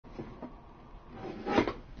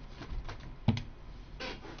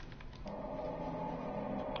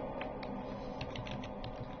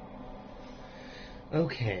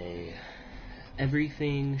Okay.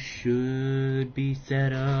 Everything should be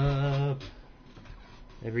set up.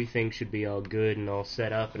 Everything should be all good and all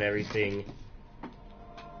set up and everything.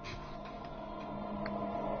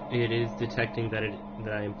 It is detecting that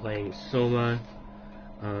I am playing Soma.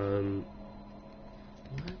 What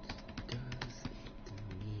does it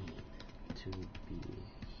mean to be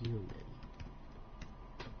human?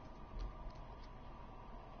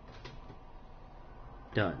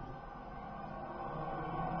 Done.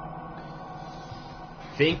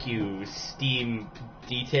 Thank you, Steam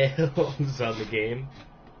details on the game.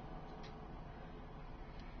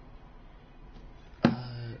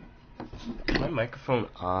 Is my microphone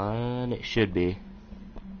on? It should be.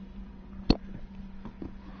 I'll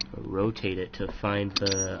rotate it to find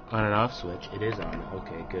the on and off switch. It is on.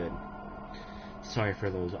 Okay, good. Sorry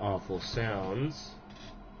for those awful sounds.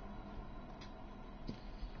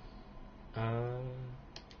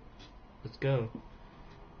 Let's go.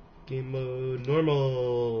 Game mode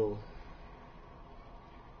normal.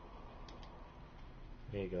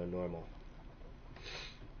 There you go, normal.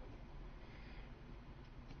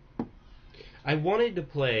 I wanted to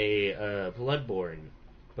play Bloodborne,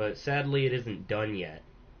 but sadly it isn't done yet.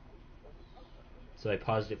 So I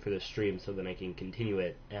paused it for the stream so that I can continue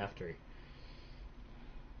it after.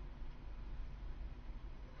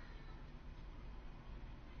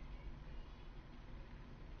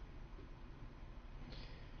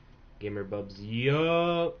 Gamer Bubs,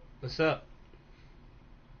 yo! What's up?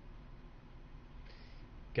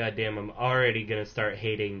 Goddamn, I'm already gonna start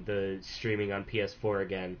hating the streaming on PS4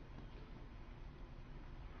 again.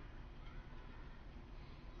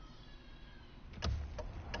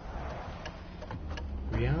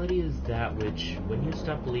 Reality is that which, when you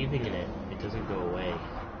stop believing in it, it doesn't go away.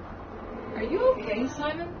 Are you okay,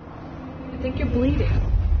 Simon? I think you're bleeding.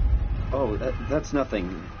 Oh, that's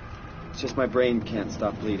nothing. It's just my brain can't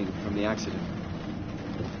stop bleeding from the accident.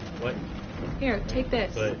 What? Here, take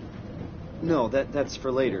this. But... No, that's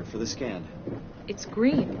for later, for the scan. It's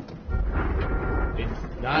green. It's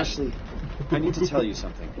not... Ashley, I need to tell you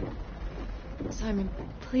something. Simon,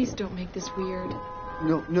 please don't make this weird.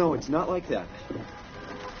 No, it's not like that.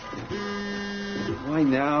 Why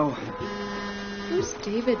now? Who's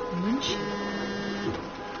David Munchie?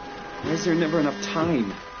 Why is there never enough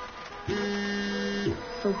time?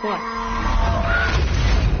 For what?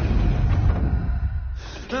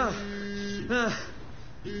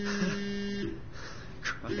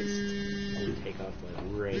 Christ. I'll take off my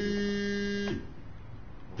ring.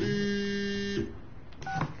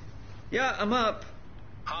 Yeah, I'm up.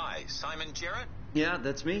 Hi, Simon Jarrett? Yeah,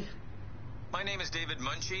 that's me. My name is David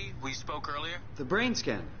Munchie. We spoke earlier. The brain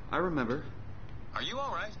scan. I remember. Are you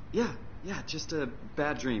all right? Yeah, just a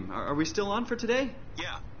bad dream. Are we still on for today?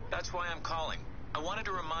 Yeah, that's why I'm calling. I wanted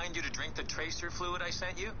to remind you to drink the tracer fluid I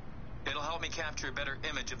sent you. It'll help me capture a better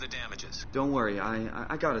image of the damages. Don't worry,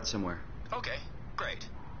 I got it somewhere. Okay, great.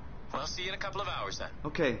 Well, see you in a couple of hours then.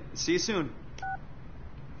 Okay, see you soon.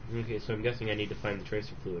 Okay, so I'm guessing I need to find the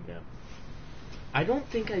tracer fluid now. I don't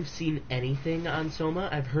think I've seen anything on Soma.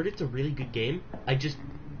 I've heard it's a really good game. I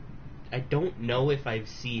don't know if I've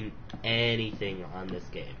seen anything on this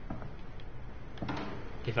game.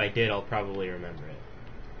 If I did, I'll probably remember it.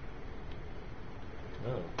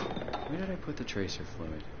 Oh. Where did I put the tracer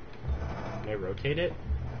fluid? Can I rotate it?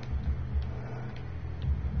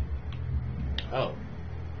 Oh.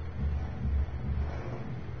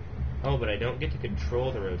 Oh, but I don't get to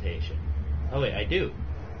control the rotation. Oh wait, I do.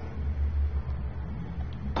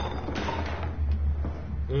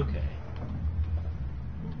 Okay.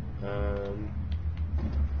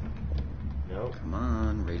 No. Come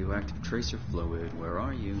on, radioactive tracer fluid, where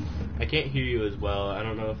are you? I can't hear you as well. I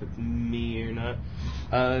don't know if it's me or not.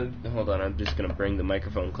 Hold on, I'm just gonna bring the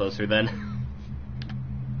microphone closer then.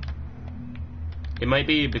 It might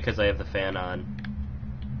be because I have the fan on.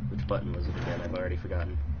 Which button was it again? I've already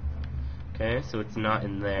forgotten. Okay, so it's not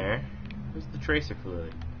in there. Where's the tracer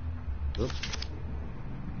fluid? Oops.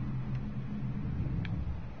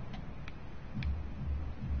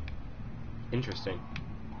 Interesting.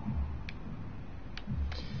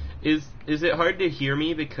 Is it hard to hear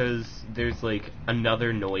me because there's like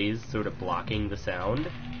another noise sort of blocking the sound?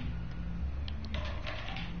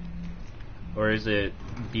 Or is it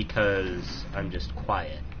because I'm just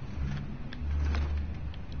quiet?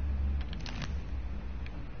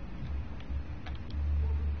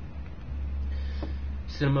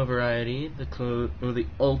 Cinema Variety, the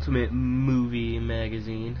ultimate movie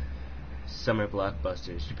magazine. Summer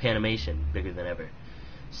blockbusters. Japanimation, bigger than ever.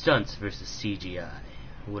 Stunts versus CGI.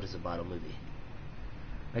 What is a bottle movie?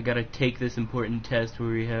 I gotta take this important test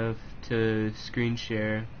where we have to screen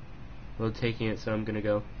share. Well, taking it, so I'm gonna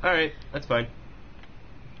go. Alright, that's fine.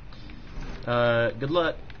 Good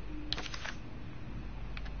luck.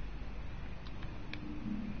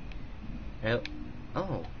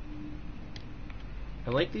 Oh. I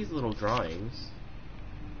like these little drawings.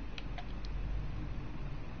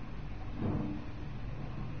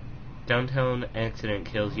 Downtown accident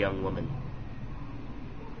kills young woman.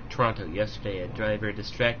 Toronto, yesterday, a driver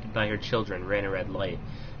distracted by her children ran a red light,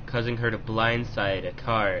 causing her to blindside a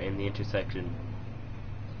car in the intersection.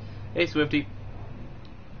 Hey, Swifty.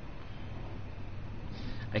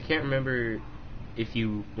 I can't remember if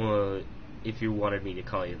you wanted me to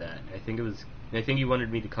call you that. I think you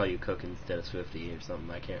wanted me to call you Cook instead of Swifty or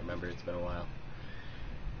something. I can't remember. It's been a while.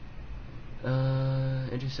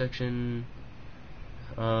 Intersection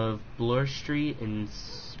of Bloor Street and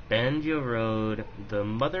Spangio Road. The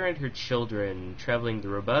mother and her children traveling in a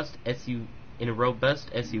robust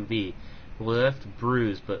SUV were left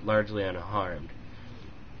bruised but largely unharmed.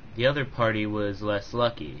 The other party was less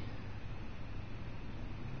lucky,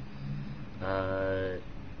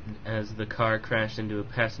 as the car crashed into a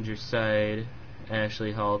passenger side.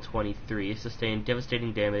 Ashley Hall, 23, sustained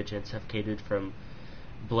devastating damage and suffocated from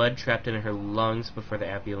blood trapped in her lungs before the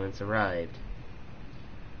ambulance arrived.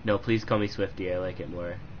 No, please call me Swifty. I like it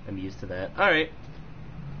more. I'm used to that. Alright.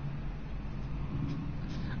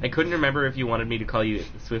 I couldn't remember if you wanted me to call you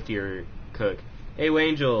Swifty or Cook. Hey,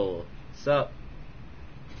 Wangel. Sup?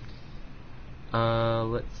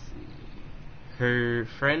 Let's see. Her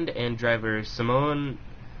friend and driver, Simone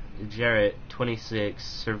Jarrett, 26,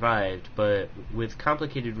 survived, but with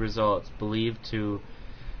complicated results believed to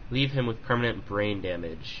leave him with permanent brain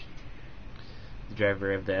damage. The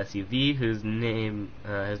driver of the SUV, whose name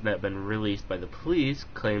has not been released by the police,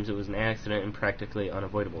 claims it was an accident and practically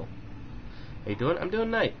unavoidable. How you doing? I'm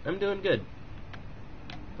doing nice. I'm doing good.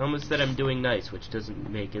 I almost said I'm doing nice, which doesn't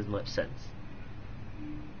make as much sense.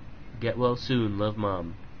 Get well soon, love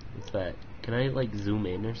mom. What's that? Can I, like, zoom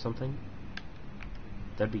in or something?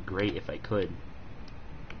 That'd be great if I could.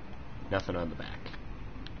 Nothing on the back.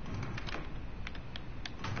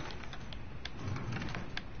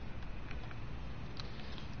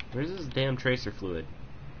 Where's this damn tracer fluid?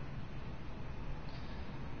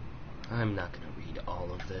 I'm not gonna read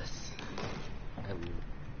all of this.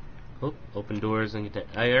 Oh, open doors and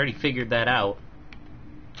I already figured that out.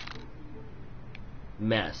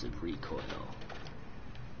 Massive recoil.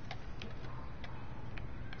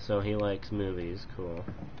 So he likes movies, cool.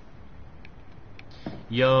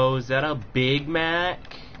 Yo, is that a Big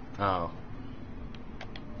Mac? Oh.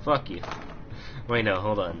 Fuck you. Wait, no,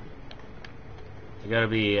 hold on. I gotta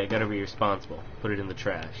be responsible. Put it in the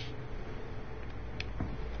trash.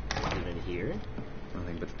 Put it in here.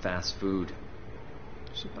 Nothing but fast food.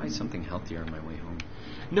 Should buy something healthier on my way home.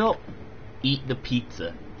 No! Eat the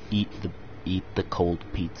pizza. Eat the cold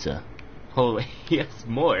pizza. Oh, he has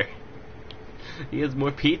more. He has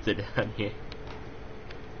more pizza down here.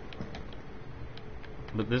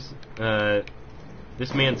 But this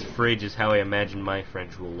man's fridge is how I imagine my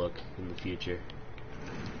fridge will look in the future.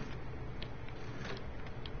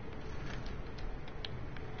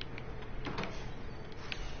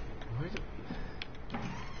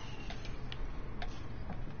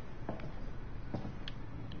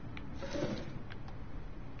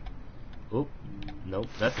 Oh, nope,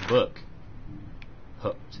 that's a book.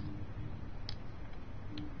 Hooked.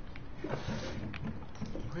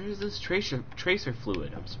 Where is this tracer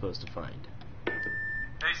fluid I'm supposed to find?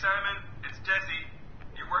 Hey Simon, it's Jesse.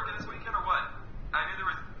 You working this weekend or what? I knew there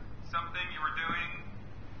was something you were doing.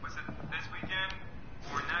 Was it this weekend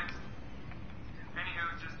or next?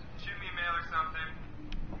 Anywho, just shoot me a mail or something.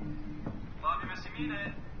 Love you, Missy, mean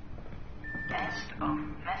it. Best of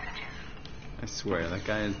messages. I swear, that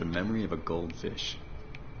guy has the memory of a goldfish.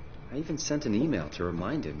 I even sent an email to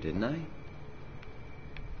remind him, didn't I?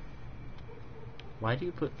 Why do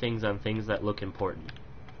you put things on things that look important?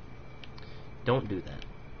 Don't do that.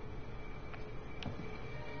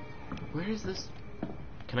 Where is this?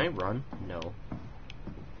 Can I run? No.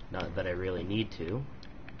 Not that I really need to.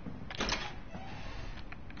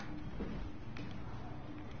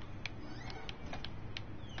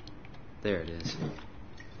 There it is.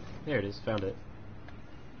 There it is, found it.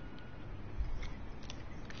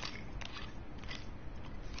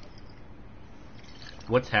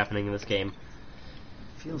 What's happening in this game?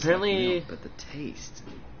 Feels Apparently, like milk, but the taste,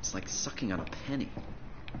 it's like sucking on a penny.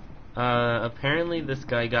 Apparently this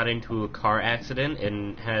guy got into a car accident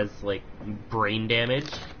and has, like, brain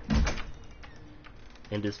damage.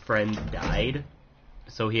 And his friend died.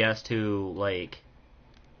 So he has to, like...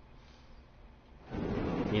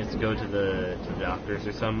 He has to go to the doctors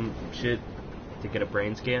or some shit to get a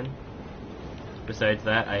brain scan. Besides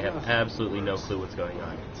that, I have absolutely no clue what's going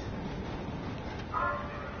on.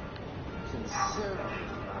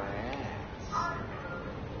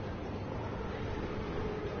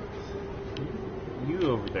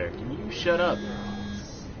 You over there, can you shut up?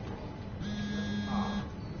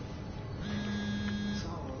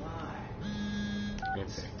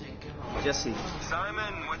 Answer. Jesse,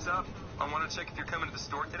 Simon, what's up? I want to check if you're coming to the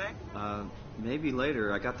store today. maybe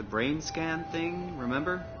later. I got the brain scan thing,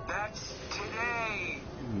 remember? That's today.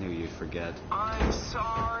 I knew you'd forget. I'm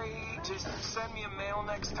sorry. Just send me a mail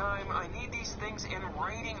next time. I need these things in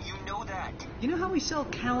writing. You know that. You know how we sell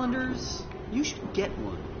calendars? You should get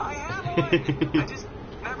one. I have one. I just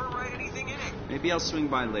never write anything in it. Maybe I'll swing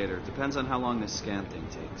by later. Depends on how long this scan thing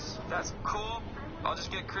takes. That's cool. I'll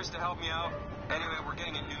just get Chris to help me out. Anyway, we're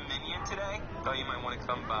getting a new minion today. Thought you might want to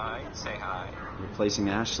come by and say hi. Replacing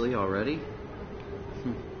Ashley already?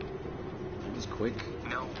 That was quick.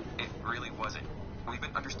 No, it really wasn't. We've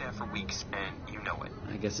been understaffed for weeks, and you know it.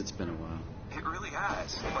 I guess it's been a while. It really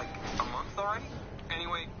has. Like, a month already?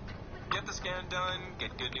 Anyway, get the scan done,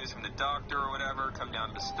 get good news from the doctor or whatever, come down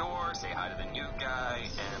to the store, say hi to the new guy,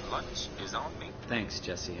 and lunch is on me. Thanks,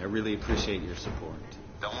 Jesse. I really appreciate your support.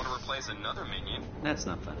 Don't want to replace another minion. That's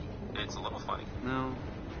not funny. It's a little funny.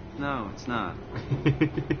 No, it's not.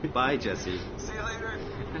 Bye, Jesse. See you later.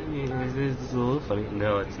 I mean, it's a little funny.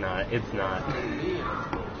 No, it's not. It's not.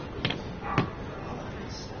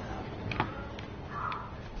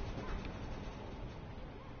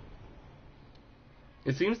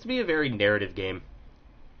 It seems to be a very narrative game.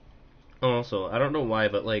 Also, I don't know why,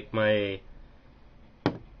 but like my...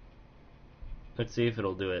 Let's see if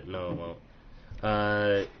it'll do it. No, it won't.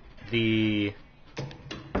 I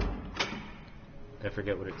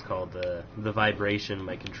forget what it's called. The vibration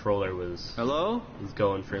my controller was Hello?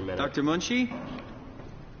 going for a minute. Dr. Munchie?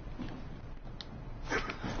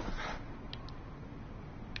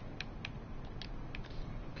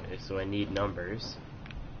 Okay, so I need numbers.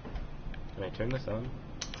 Can I turn this on?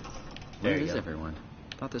 Where There you is go. everyone?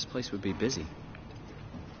 Thought this place would be busy.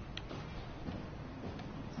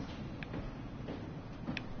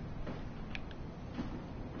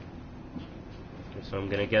 So I'm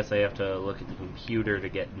gonna guess I have to look at the computer to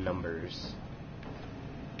get numbers.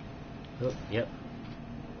 Oh, yep.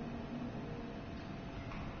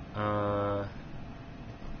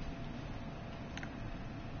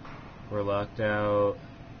 We're locked out.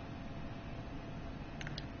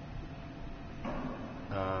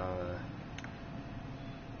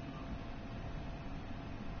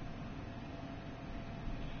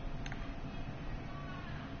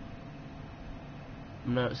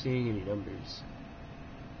 I'm not seeing any numbers.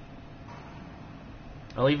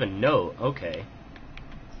 I'll even note. Okay.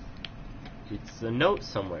 It's a note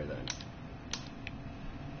somewhere then.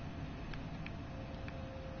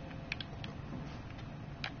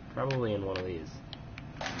 Probably in one of these.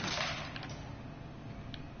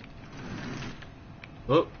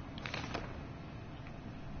 Oh.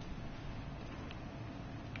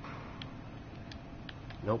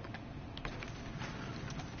 Nope.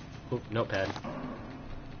 Oh, notepad.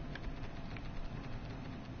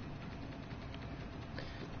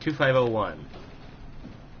 2501.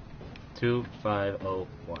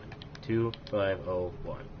 2501.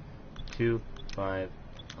 2501.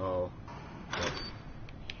 2501.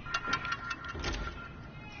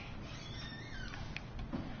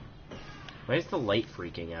 Why is the light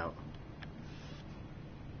freaking out?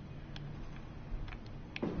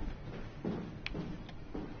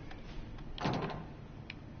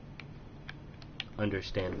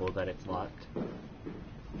 Understandable that it's locked.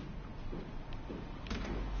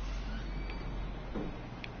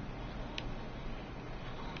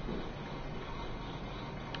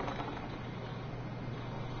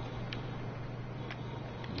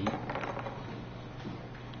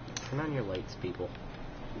 Turn on your lights, people.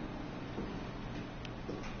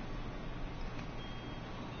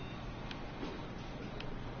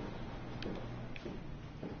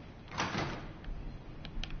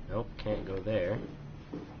 Nope, can't go there.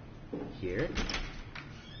 Here.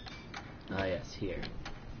 Ah, yes, here.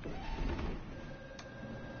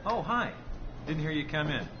 Oh, hi. Didn't hear you come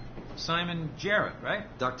in. Simon Jarrett, right?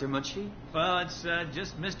 Dr. Munchie? Well, it's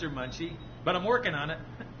just Mr. Munchie, but I'm working on it.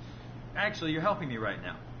 Actually, you're helping me right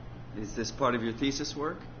now. Is this part of your thesis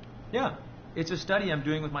work? Yeah, it's a study I'm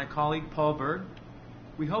doing with my colleague Paul Bird.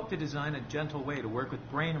 We hope to design a gentle way to work with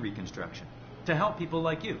brain reconstruction to help people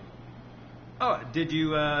like you. Oh, did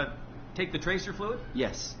you take the tracer fluid?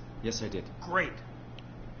 Yes. Yes, I did. Great.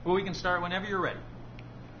 Well, we can start whenever you're ready.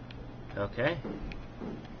 Okay.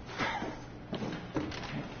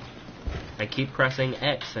 I keep pressing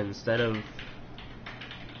X instead of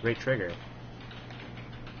right trigger.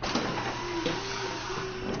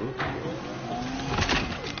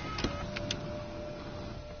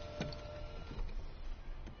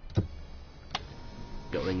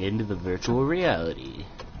 stepping into the virtual reality.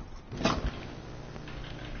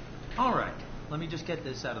 All right, let me just get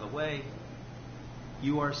this out of the way.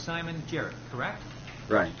 You are Simon Jarrett, correct?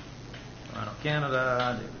 Right. Toronto,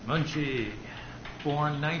 Canada, David Munchie.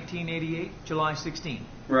 Born 1988, July 16.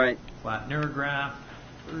 Right. Flat neurograph,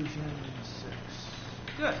 version 6.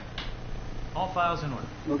 Good. All files in order.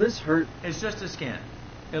 Will this hurt? It's just a scan.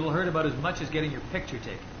 It'll hurt about as much as getting your picture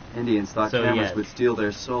taken. Indians thought So, cameras yeah. would steal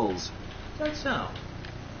their souls. Is that so?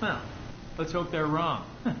 Well, let's hope they're wrong.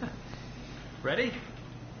 Ready?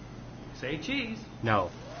 Say cheese. No.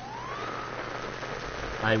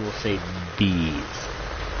 I will say bees.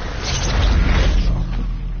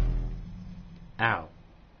 Ow.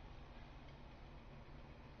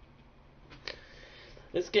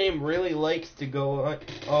 This game really likes to go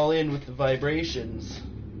all in with the vibrations.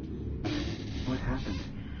 What happened?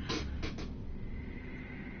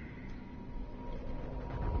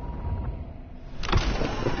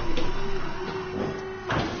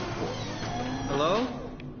 Hello?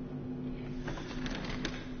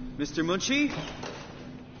 Mr. Munchie?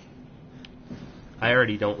 I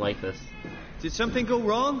already don't like this. Did something go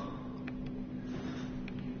wrong?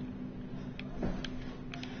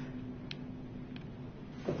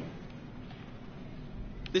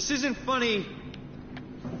 This isn't funny.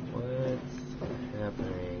 What's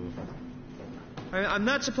happening? I'm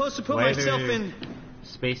not supposed to put Why are myself there in...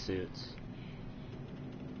 spacesuits?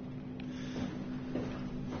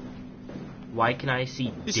 Why can I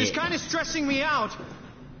see This dicks? is kind of stressing me out.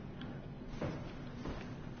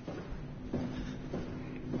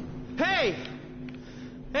 Hey!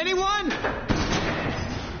 Anyone?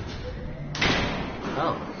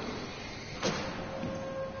 Oh.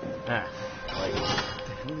 Ah. Like, What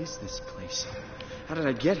the hell is this place? How did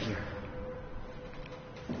I get here?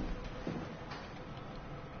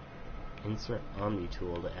 insert Omni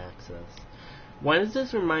tool to access. Why does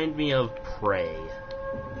this remind me of Prey?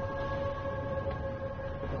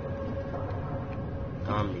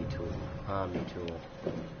 Omni tool. Omni tool.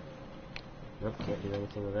 Nope, can't do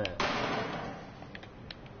anything with that.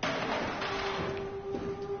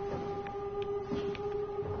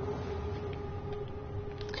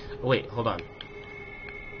 Oh, wait, hold on.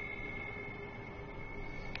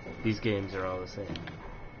 These games are all the same.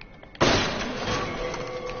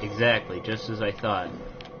 Exactly, just as I thought.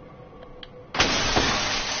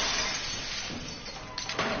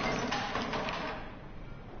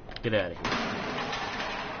 Get out of here.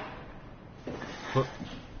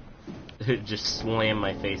 Just slam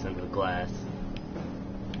my face into the glass.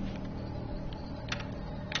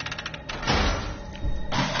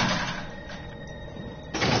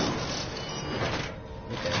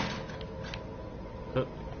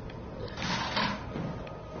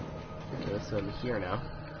 Okay, so I'm here now.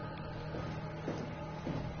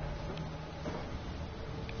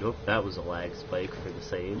 Nope, that was a lag spike for the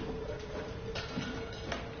save.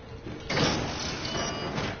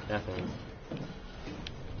 Nothing.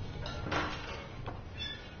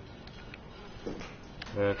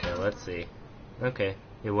 Okay, let's see. Okay,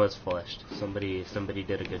 it was flushed. Somebody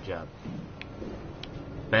did a good job.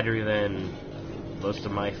 Better than most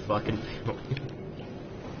of my fucking family.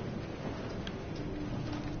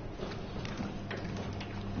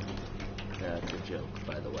 That's a joke,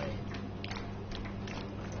 by the way.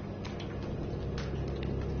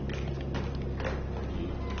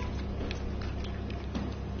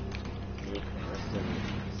 Okay, this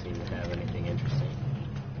doesn't seem to have anything interesting.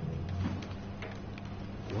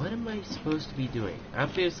 What am I supposed to be doing?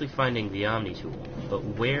 Obviously finding the Omni tool, but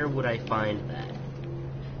where would I find that?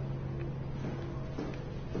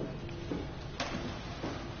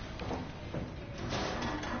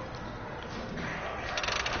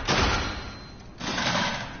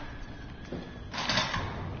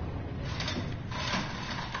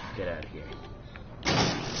 Get out of here.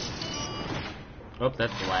 Oh,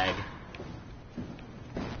 that's lag.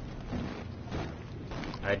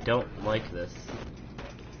 I don't like this.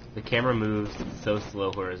 The camera moves so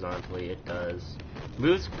slow horizontally, it does.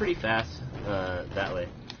 Moves pretty fast that way.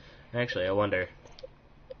 Actually, I wonder.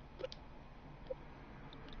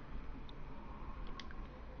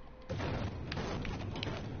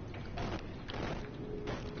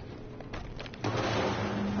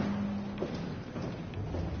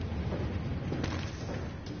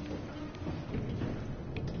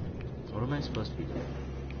 What am I supposed to be doing?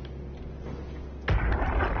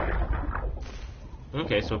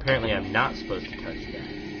 Okay, so apparently I'm not supposed to touch that.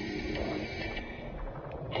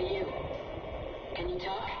 Hey, you. Can you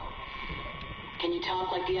talk? Can you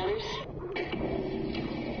talk like the others?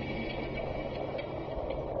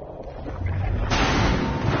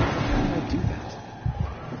 How did I do that?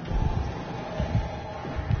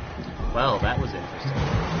 Well, that was interesting.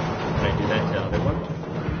 Can I do that to the other one?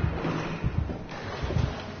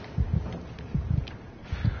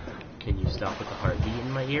 Can you stop with the heartbeat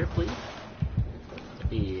in my ear, please? That'd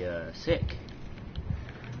be, sick.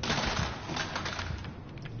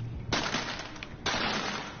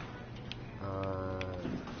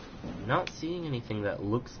 Not seeing anything that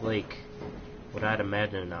looks like what I'd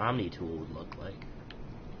imagine an Omni tool would look like.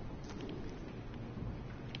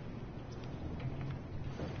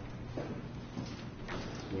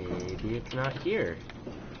 Maybe it's not here.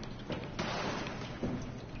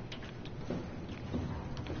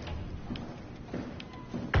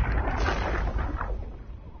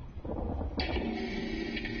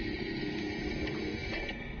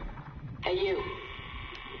 Hey, you.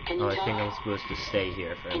 Can you Oh, talk? I think I'm supposed to stay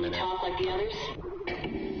here for a Can you minute. talk like the others?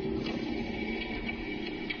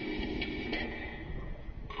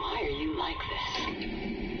 Why are you like this?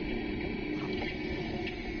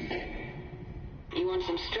 You want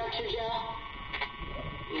some structure, Joe?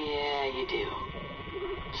 Yeah, you do.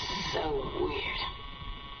 So weird.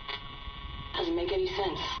 Doesn't make any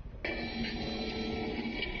sense.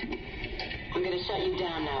 I'm gonna shut you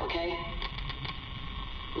down now, okay?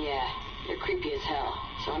 Yeah, you're creepy as hell,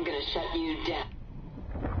 so I'm gonna shut you down.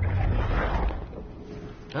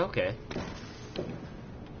 Okay.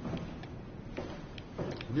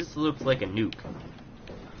 This looks like a nuke.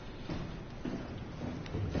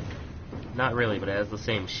 Not really, but it has the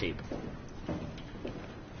same shape.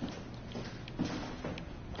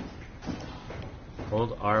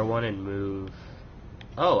 Hold R1 and move.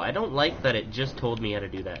 Oh, I don't like that it just told me how to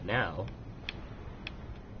do that now.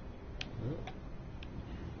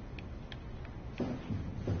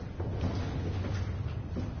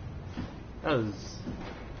 That was...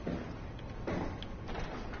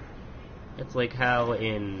 It's like how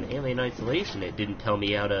in Alien Isolation it didn't tell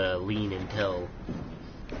me how to lean until,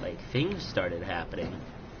 like, things started happening.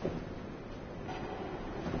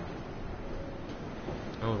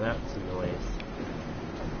 Oh, that's a noise.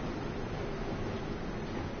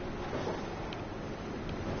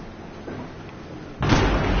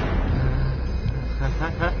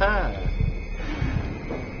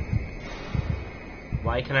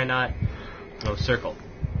 Why can I not... Oh, circle.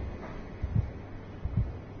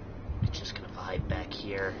 It's just gonna vibe back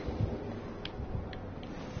here.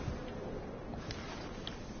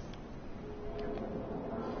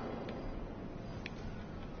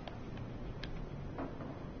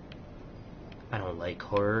 I don't like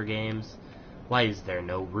horror games. Why is there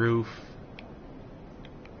no roof?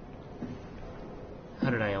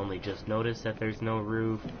 How did I only just notice that there's no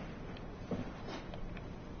roof?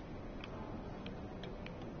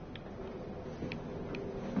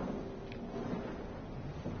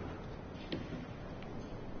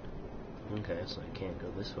 Okay, so I can't go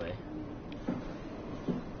this way.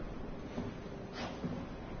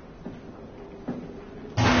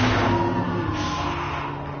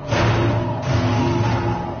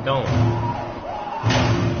 Don't.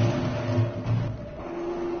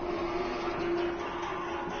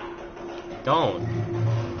 Don't.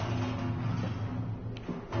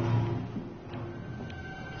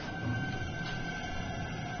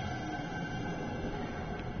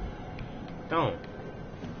 Don't.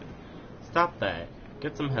 Stop that.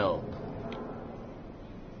 Get some help.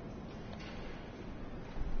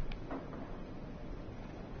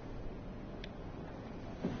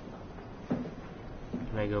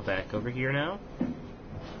 Can I go back over here now?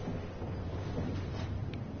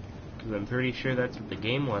 Because I'm pretty sure that's what the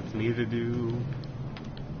game wants me to do.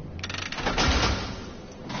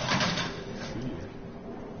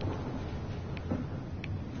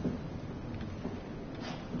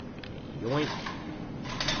 Yoink.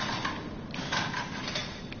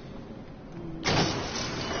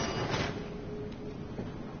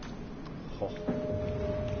 Oh.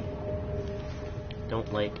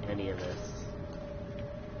 Don't like any of this.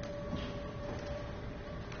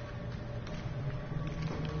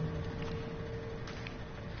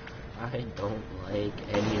 I don't like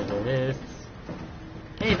any of this.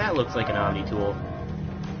 Hey, that looks like an Omni tool.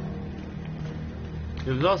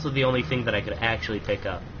 It was also the only thing that I could actually pick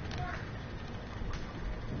up.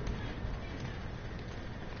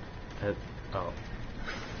 Oh.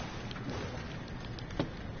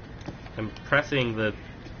 I'm pressing the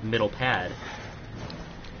middle pad.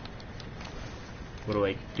 What do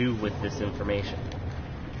I do with this information?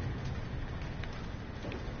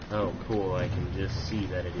 Oh, cool, I can just see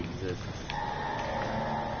that it exists.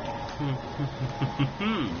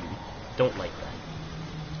 Don't like that.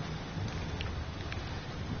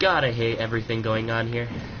 God, I hate everything going on here.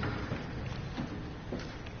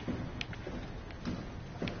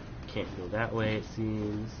 Can't go that way, it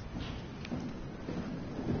seems.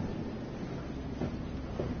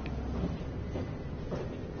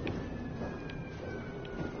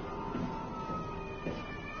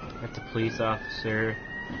 That's a police officer.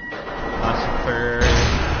 Officer.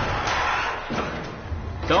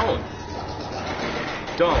 Don't.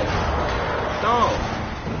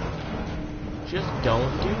 Just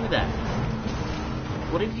don't do that.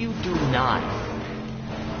 What if you do not?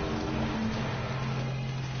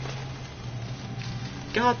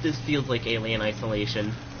 God, this feels like Alien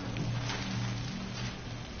Isolation.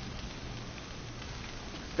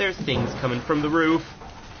 There's things coming from the roof.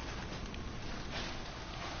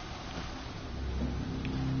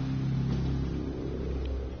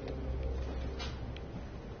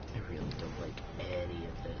 I really don't like any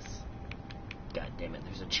of this. God damn it,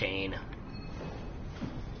 there's a chain.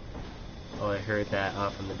 Oh, I heard that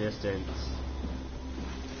off in the distance.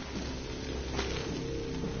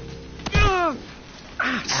 Ow!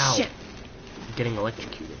 Shit! I'm getting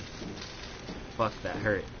electrocuted. Fuck, that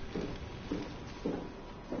hurt.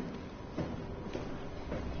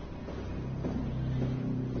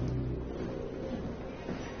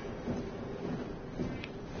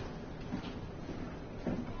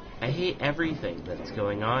 I hate everything that's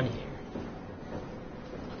going on here.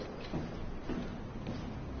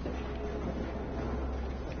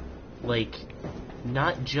 Like,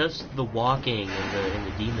 not just the walking and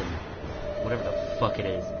the demon, whatever the fuck it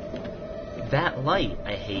is. That light,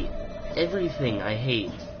 I hate. Everything I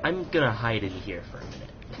hate. I'm gonna hide in here for a minute.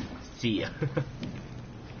 See ya.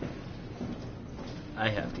 I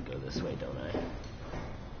have to go this way, don't I?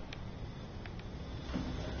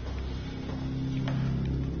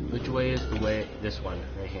 Which way is the way? This one,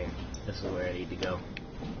 right here. This is where I need to go.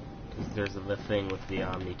 'Cause there's the thing with the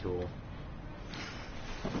Omni tool.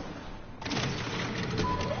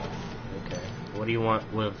 Okay. What do you want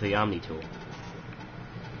with the Omni tool?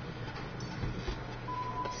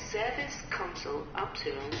 Service console up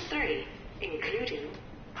to room 3, including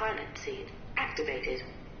pilot seat activated.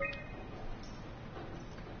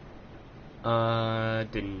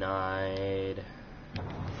 Denied.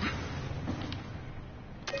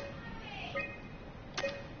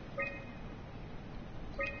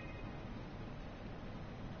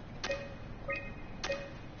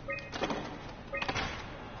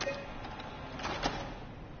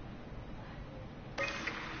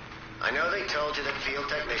 I know they told you that field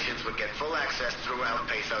technicians would get full access throughout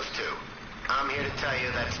Pesos 2. I'm here to tell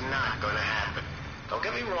you that's not going to happen. Don't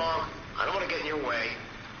get me wrong, I don't want to get in your way.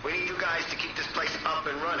 We need you guys to keep this place up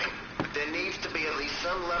and running, but there needs to be at least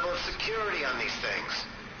some level of security on these things.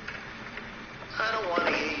 I don't want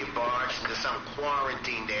to hear you barged into some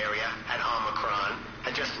quarantined area at Omicron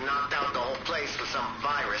and just knocked out the whole place with some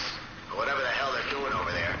virus, or whatever the hell they're doing over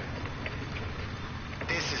there.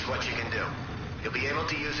 This is what you can do. You'll be able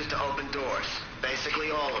to use it to open doors. Basically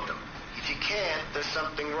all of them. If you can't, there's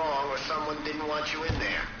something wrong or someone didn't want you in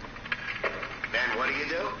there. Then what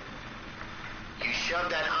do? You shove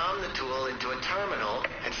that Omnitool into a terminal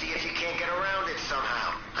and see if you can't get around it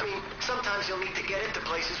somehow. I mean, sometimes you'll need to get into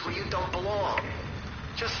places where you don't belong.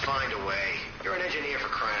 Just find a way. You're an engineer, for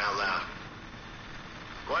crying out loud.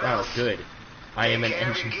 What Wow, else? good. I am an Take care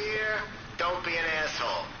of your engineer. gear. Don't be an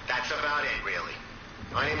asshole. That's about it, really.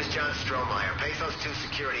 My name is John Strohmeyer, Pesos 2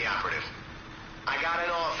 security operative. I got an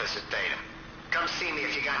office at Theta. Come see me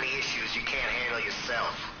if you got any issues you can't handle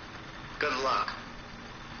yourself. Good luck.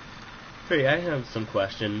 Hey, I have some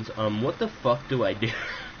questions. What the fuck do I do?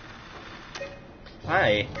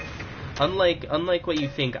 Hi. Unlike what you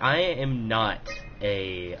think, I am not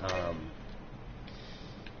a,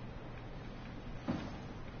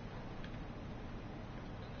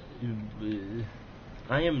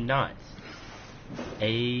 I am not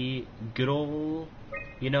a good old,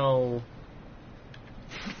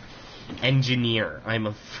 engineer. I'm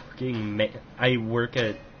a fucking I work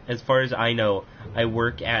at, as far as I know, I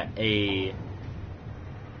work at a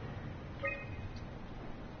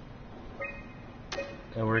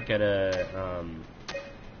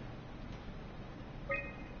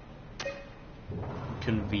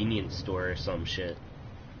convenience store or some shit.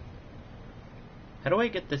 How do I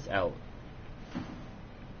get this out?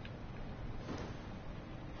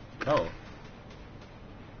 Oh.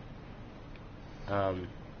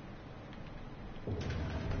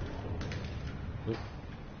 Oop.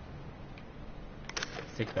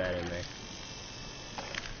 Stick that in there.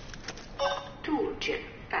 Tool chip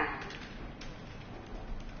found.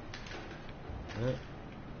 What?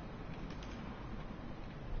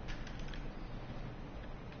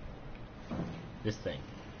 This thing.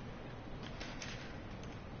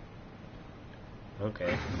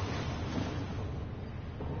 Okay.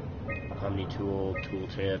 Omni tool,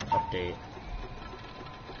 tooltip, update.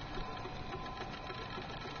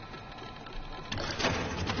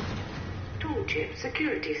 Tool chip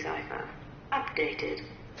security cipher updated.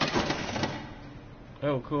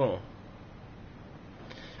 Oh, cool.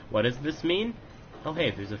 What does this mean? Oh, hey,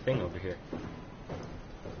 there's a thing over here.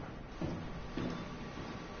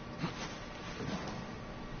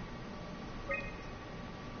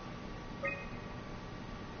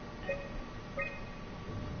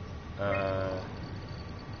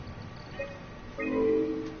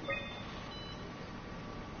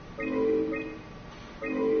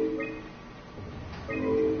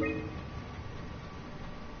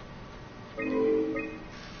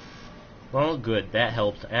 Well, good. That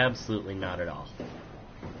helped. Absolutely not at all.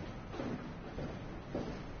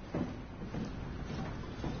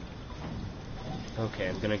 Okay,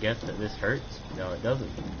 I'm gonna guess that this hurts. No, it doesn't.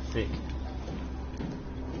 Sick.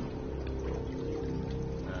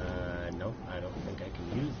 Nope, I don't think I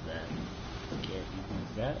can use that. Can't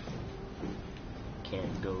use that.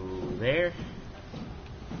 Can't go there.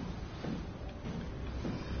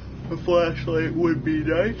 A flashlight would be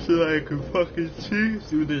nice so I could fucking see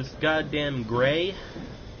through this goddamn gray.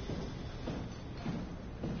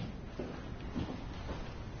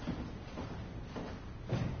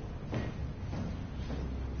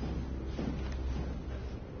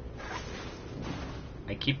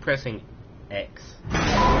 I keep pressing X.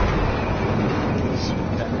 I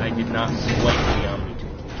did not swipe the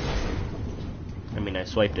Omni-tool. I mean, I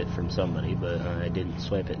swiped it from somebody, but I didn't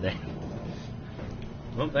swipe it there.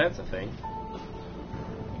 Well, that's a thing.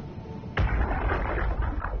 I'm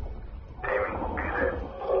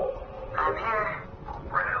here.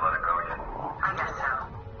 Ready to let it go yet? I guess so.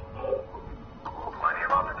 Plenty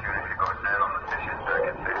of opportunity to go down on the fishes back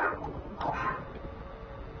at Salem.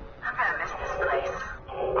 I'm gonna miss this place.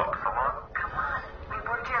 Oh, come on. Come on. We've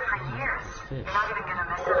worked here for years. Fish. You're not even gonna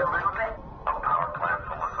miss it a little bit? A power plant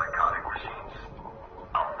full of psychotic machines.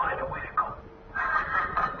 I'll find a way to go.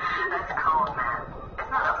 That's cold, man. It's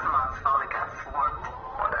not Upsilon's fault it got swarmed.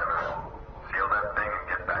 Whatever. Seal that thing and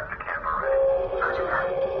get back to camp already. Roger that.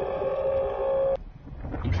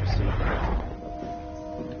 Interesting.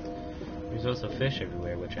 There's also fish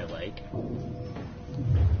everywhere, which I like.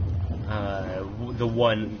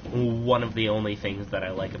 One of the only things that I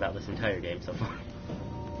like about this entire game so far.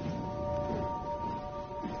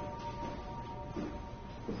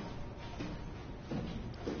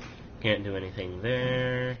 Can't do anything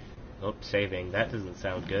there. Oh, saving. That doesn't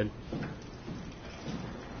sound good.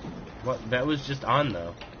 What? That was just on,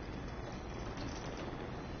 though.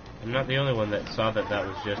 I'm not the only one that saw that that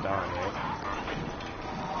was just on, right?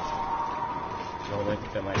 Well, I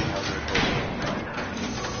think that might be how we're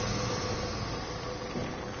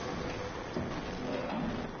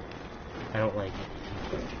I don't like it.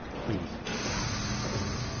 Please.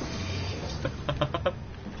 Stop.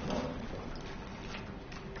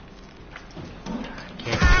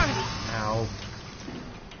 Ow.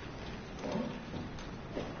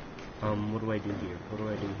 What do I do here? What do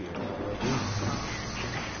I do here? What do I do?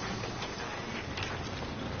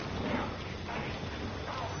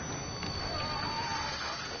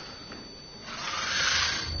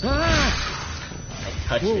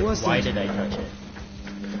 I touched it. Why did I touch it?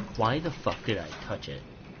 Why the fuck did I touch it?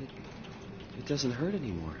 It doesn't hurt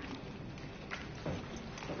anymore.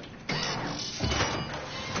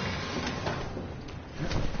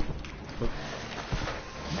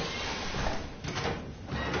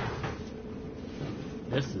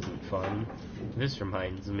 This isn't fun. This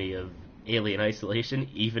reminds me of Alien Isolation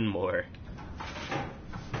even more.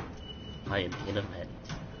 I am in a vent.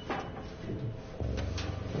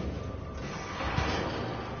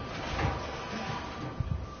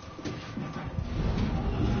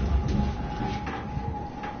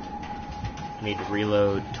 I need to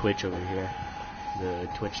reload Twitch over here. The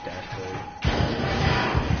Twitch dashboard.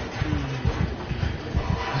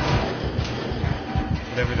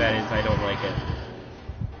 Whatever that is, I don't like it.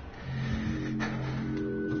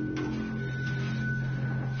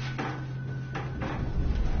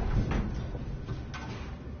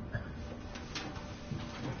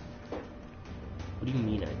 What do you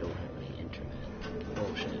mean I don't have any internet?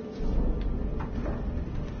 Bullshit.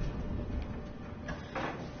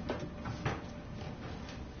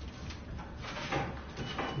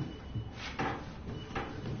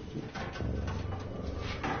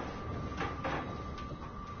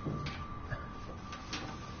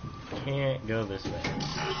 Can't go this way.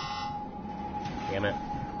 Damn it.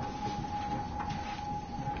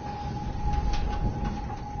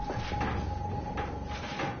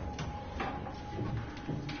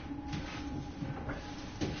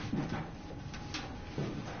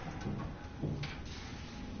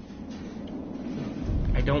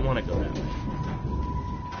 I don't want to go that way.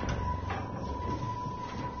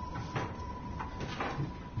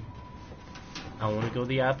 I want to go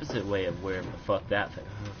the opposite way of wherever the fuck that thing.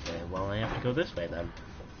 Okay, well, I have to go this way then.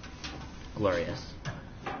 Glorious.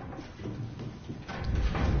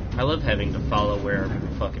 I love having to follow wherever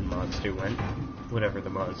the fucking monster went. Whatever the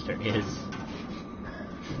monster is.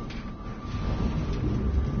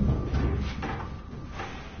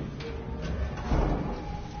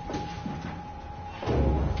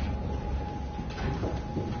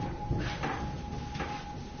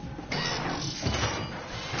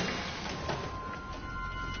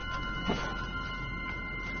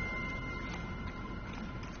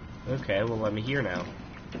 Okay, well, I'm here now.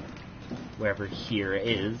 Wherever here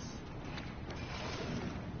is.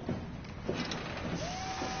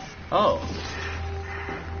 Oh.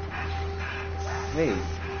 Hey,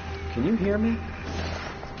 can you hear me?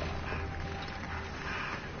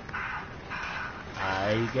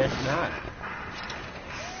 I guess not.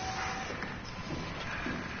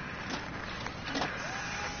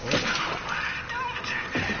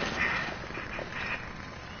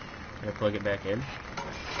 Can I plug it back in?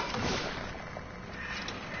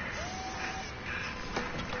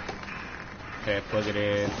 Can I plug it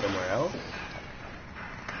in somewhere else?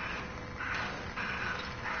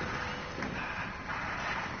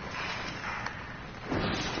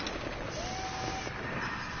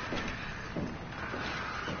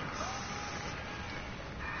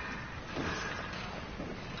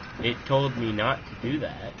 It told me not to do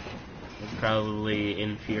that. It's probably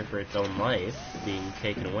in fear for its own life, being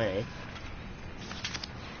taken away.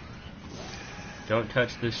 Don't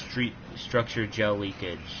touch the structure gel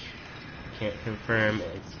leakage. Can't confirm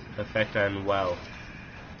its effect on well.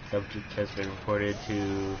 Subject has been reported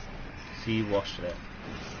to see Washington.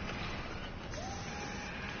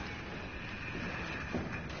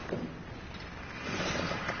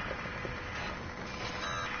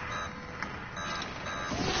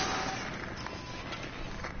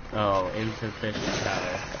 Oh, insufficient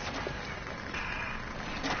power.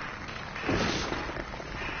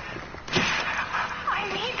 I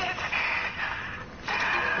need it.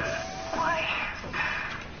 Why?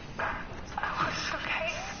 I was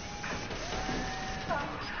okay. I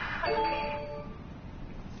was okay.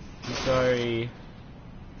 I'm sorry.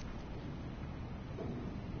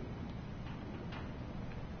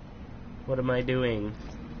 What am I doing?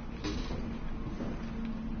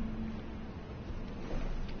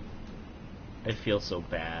 I feel so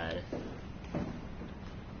bad.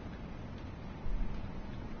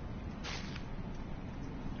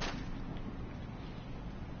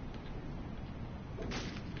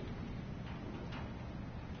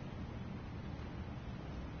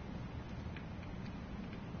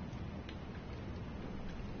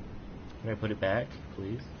 Can I put it back,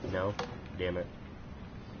 please? No? Damn it.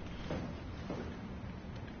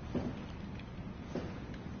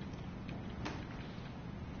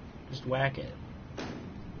 Just whack it.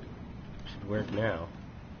 Should work now.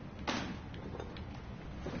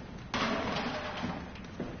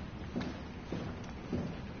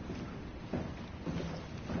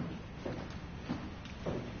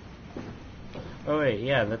 Oh wait,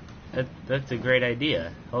 yeah, that's a great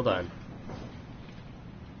idea. Hold on.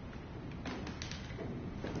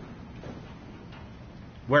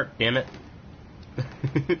 Work, damn it.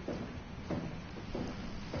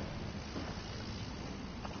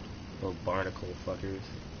 Little barnacle fuckers.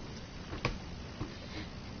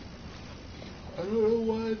 I don't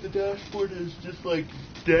know why the dashboard is just like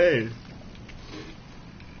dead.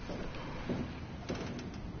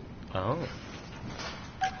 Oh.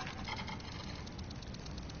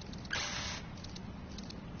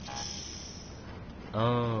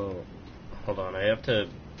 Oh. Hold on, I have to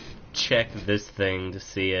check this thing to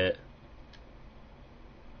see it.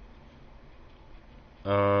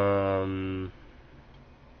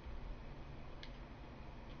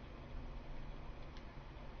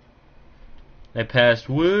 I passed.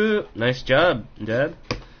 Woo! Nice job, Dad.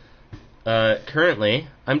 Currently,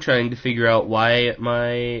 I'm trying to figure out why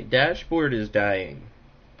my dashboard is dying.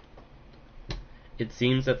 It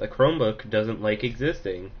seems that the Chromebook doesn't like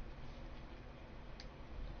existing.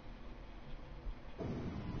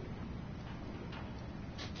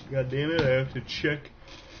 God damn it, I have to check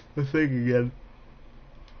the thing again.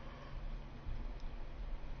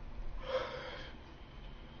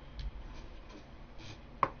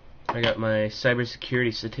 I got my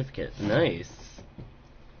cybersecurity certificate. Nice.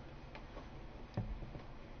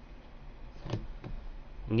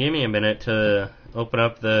 Give me a minute to open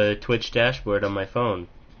up the Twitch dashboard on my phone.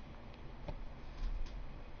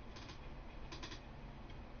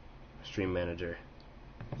 Stream manager.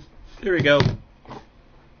 There we go.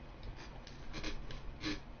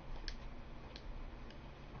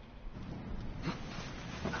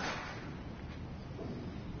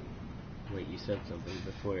 Wait, you said something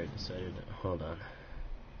before I decided. Hold on.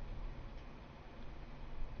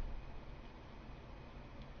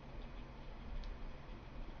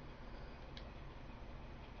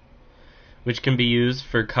 Which can be used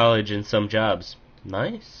for college and some jobs.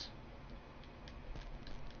 Nice.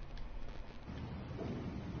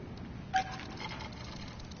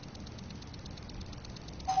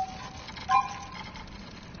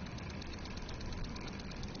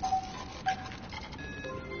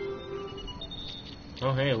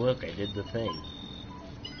 Oh hey, look, I did the thing.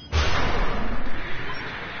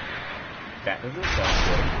 That doesn't sound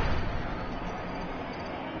good.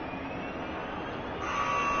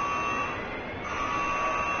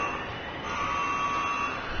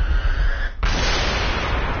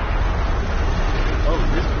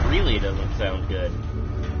 Really doesn't sound good.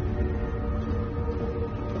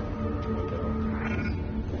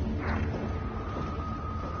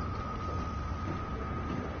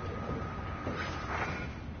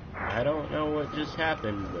 I don't know what just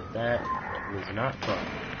happened, but that was not fun.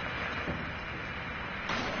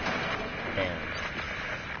 Damn.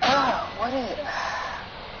 Oh,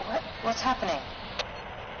 what's happening?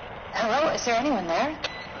 Hello, is there anyone there?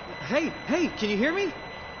 Hey, can you hear me?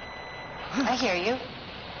 I hear you.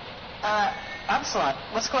 Absalom,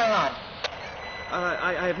 what's going on?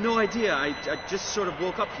 I have no idea. I just sort of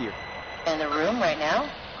woke up here. In the room right now?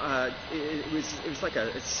 It was like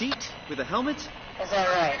a seat with a helmet. Is that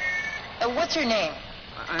right? What's your name?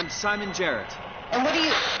 I'm Simon Jarrett. And what do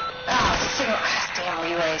you... damn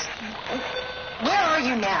relays. Where are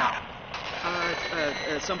you now?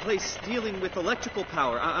 Someplace dealing with electrical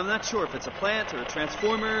power. I'm not sure if it's a plant or a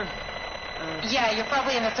transformer. Yeah, you're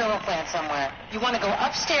probably in the thermal plant somewhere. You want to go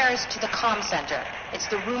upstairs to the comm center. It's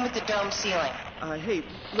the room with the dome ceiling. Hey,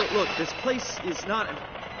 look, this place is not...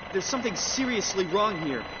 There's something seriously wrong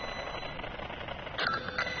here.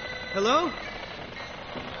 Hello?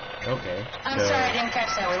 Okay. I'm sorry, I didn't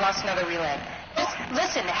catch that. We lost another relay. Just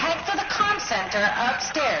listen, head for the comm center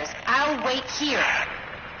upstairs. I'll wait here.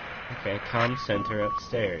 Okay, comm center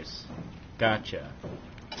upstairs. Gotcha.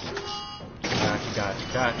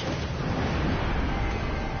 Gotcha.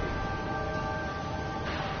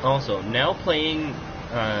 Also, now playing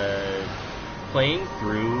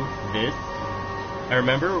through this, I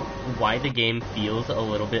remember why the game feels a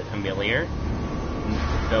little bit familiar,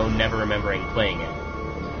 though never remembering playing it.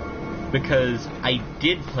 Because I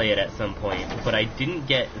did play it at some point, but I didn't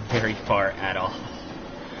get very far at all.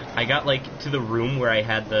 I got, to the room where I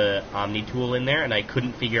had the Omni tool in there, and I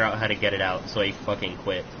couldn't figure out how to get it out, so I fucking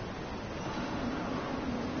quit.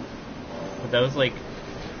 But that was,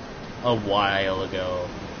 a while ago.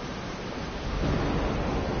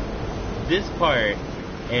 This part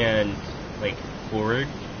and, forward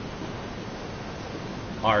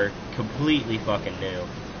are completely fucking new.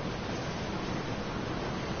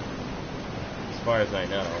 As far as I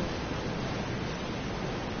know.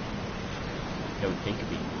 I would think it'd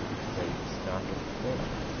be stop it before.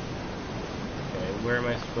 Okay, where am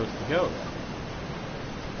I supposed to go then?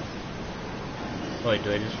 Oh, wait,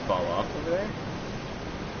 do I just fall off over there?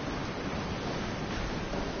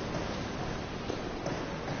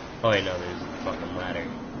 Oh wait, no, there's a fucking ladder.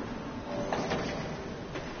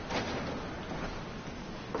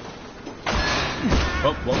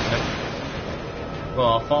 Oh, well,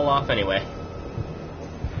 I'll fall off anyway.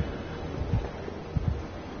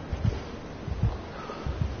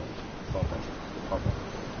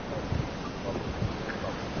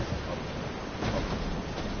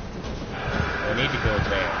 I need to go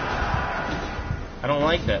there. I don't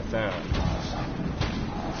like that sound.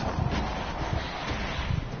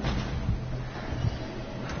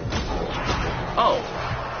 Oh,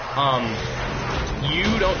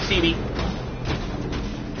 you don't see me.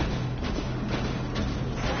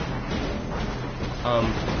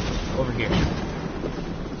 Over here.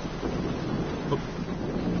 Oh.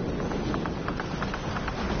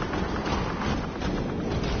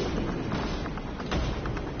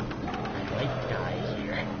 I might die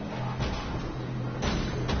here.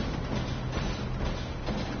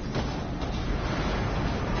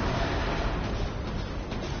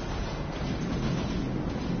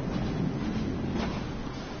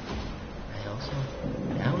 I also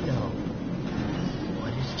now know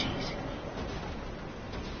what is chasing me.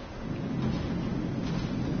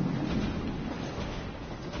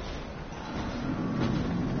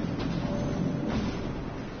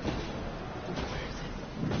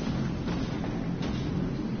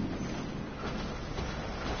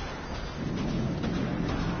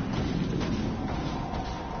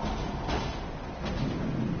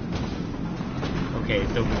 Okay,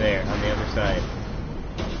 it's over there, on the other side.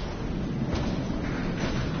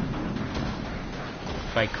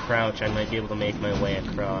 If I crouch, I might be able to make my way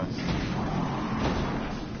across.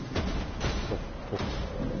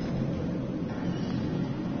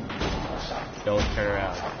 Don't turn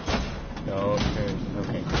around. Don't turn.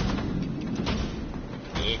 Okay.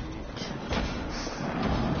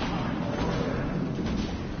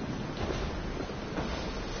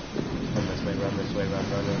 Run this way, run this way,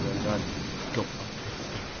 run. Go.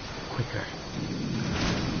 Quicker.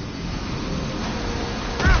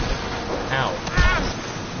 Ow.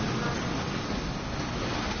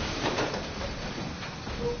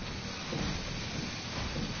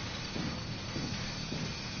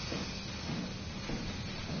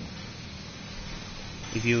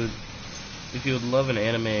 If you would love an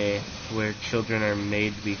anime where children are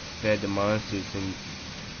made to be fed to monsters, then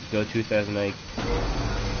go 2009.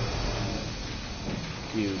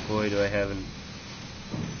 You, boy, do I have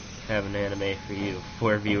an anime for you.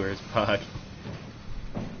 4 viewers pod.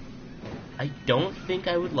 I don't think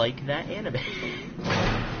I would like that anime.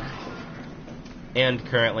 And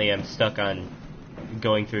currently I'm stuck on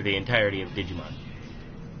going through the entirety of Digimon.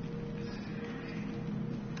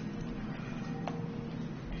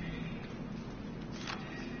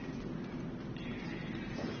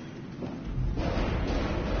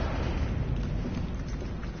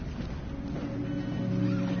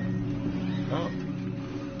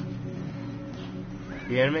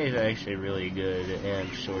 The anime is actually really good and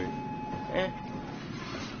short.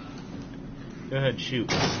 Go ahead,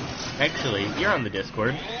 shoot. Actually, you're on the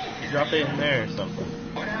Discord. Drop it in there or something.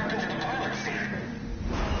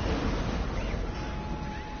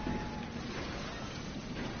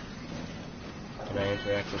 Can I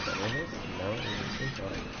interact with any of this?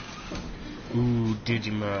 No, ooh,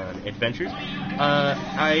 Digimon Adventures.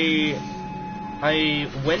 I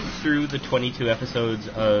went through the 22 episodes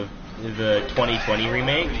of the 2020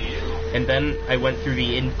 remake, and then I went through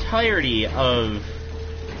the entirety of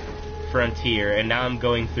Frontier, and now I'm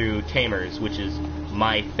going through Tamers, which is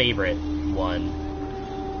my favorite one.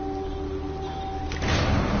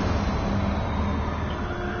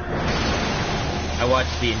 I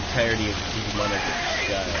watched the entirety of Digimon as a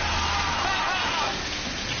child.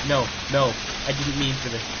 No, I didn't mean for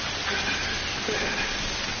this.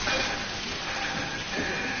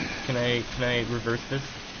 Can I reverse this?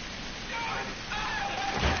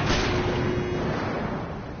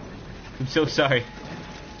 I'm so sorry.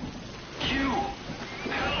 You!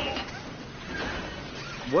 Help!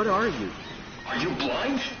 What are you? Are you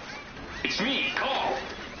blind? It's me, Call.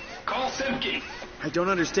 Call Simpkin. I don't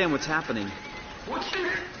understand what's happening. What's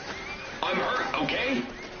there? I'm hurt, okay?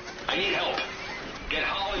 I need help. Get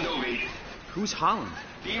Holland over here. Who's Holland?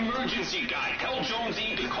 The emergency guy. Tell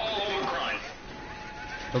Jonesy to call Omicron.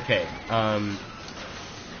 Okay,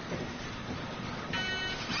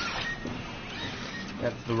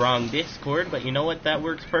 that's the wrong Discord, but you know what? That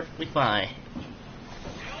works perfectly fine.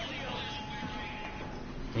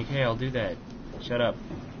 Okay, I'll do that. Shut up.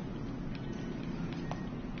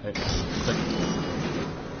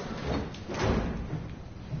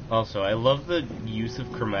 Also, I love the use of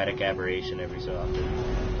chromatic aberration every so often.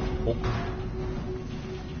 Oh.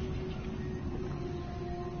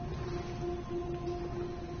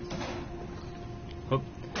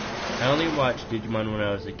 I only watched Digimon when I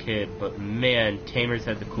was a kid, but man, Tamers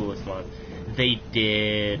had the coolest one. They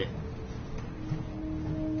did.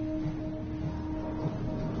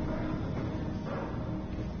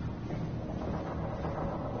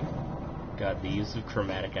 God, the use of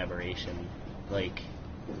chromatic aberration. Like,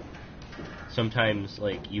 sometimes,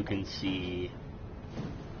 like, you can see...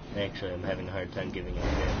 Actually, I'm having a hard time giving an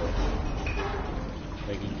example.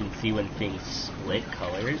 Like, you can see when things split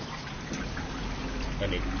colors.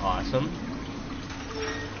 And it's awesome.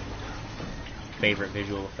 Favorite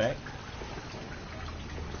visual effect.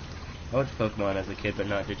 I watched Pokemon as a kid, but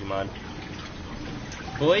not Digimon.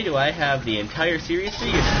 Boy, do I have the entire series for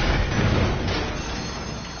you.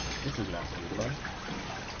 This is not Pokemon.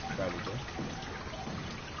 Probably.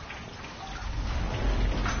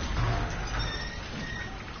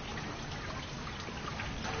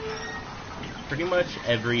 Pretty much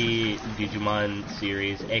every Digimon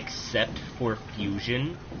series, except for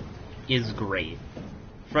Fusion, is great.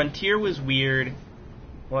 Frontier was weird.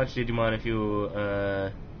 Watch Digimon if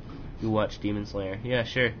you watch Demon Slayer. Yeah,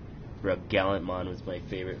 sure. Bro, Gallantmon was my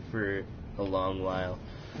favorite for a long while.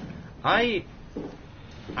 I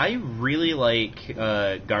really like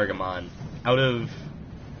Gargamon. Out of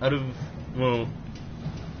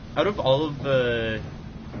all of the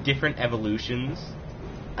different evolutions,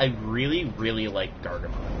 I really, really like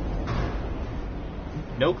Gargamon.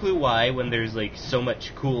 No clue why when there's, like, so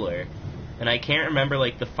much cooler. And I can't remember,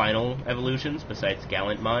 like, the final evolutions besides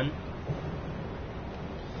Gallantmon.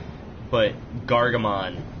 but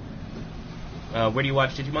Gargamon. Where do you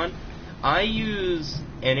watch Digimon? I use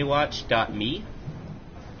Anywatch.me,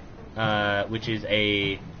 which is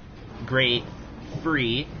a great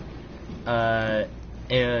free and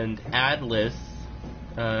adless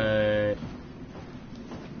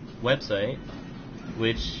website,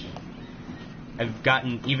 which I've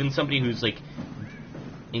gotten even somebody who's like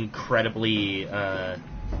incredibly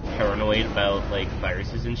paranoid about like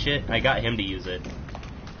viruses and shit. I got him to use it.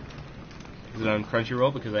 Is it on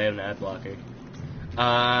Crunchyroll? Because I have an ad blocker.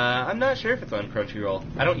 I'm not sure if it's on Crunchyroll.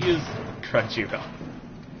 I don't use Crunchyroll.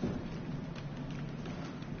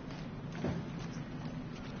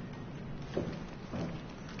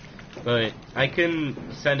 But I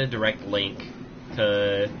can send a direct link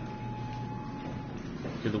to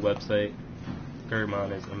the website.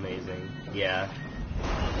 Gargamon is amazing. Yeah.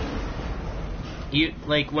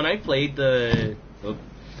 Like when I played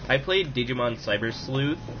I played Digimon Cyber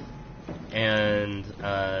Sleuth and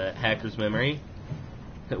Hacker's Memory.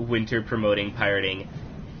 Winter promoting pirating.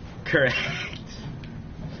 Correct.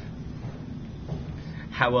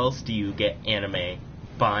 How else do you get anime?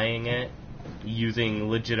 Buying it? Using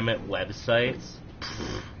legitimate websites?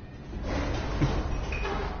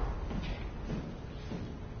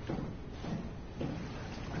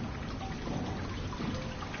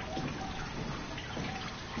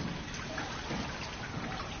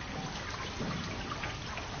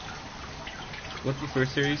 What's the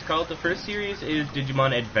first series called? The first series is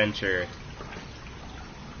Digimon Adventure.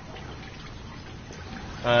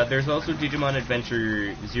 There's also Digimon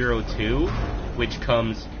Adventure 02, which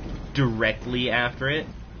comes directly after it.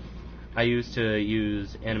 I used to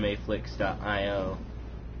use animeflix.io.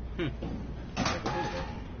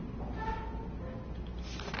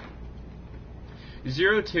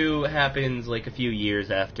 02 happens like a few years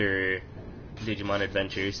after Digimon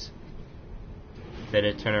Adventures. Then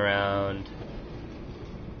it turned around.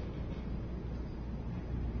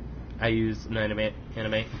 I use an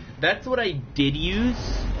anime. That's what I did use.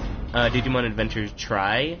 Digimon Adventures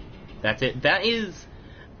Try. That's it. That is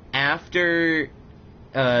after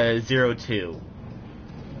 02.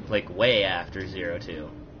 Like way after 02.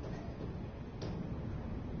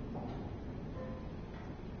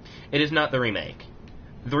 It is not the remake.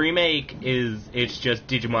 The remake it's just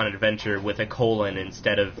Digimon Adventure with a colon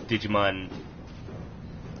instead of Digimon.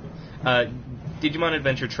 Digimon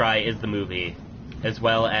Adventure Try is the movie, as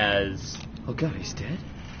well as... Oh god, he's dead?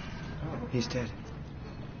 Oh. He's dead.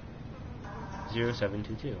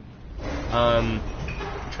 0722.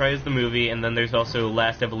 Try is the movie, and then there's also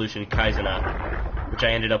Last Evolution Kaizuna, which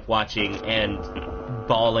I ended up watching and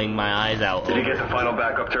bawling my eyes out Did over. you get the final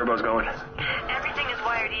backup turbos going? Everything is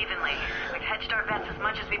wired evenly. We've hedged our bets as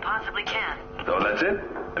much as we possibly can. So that's it?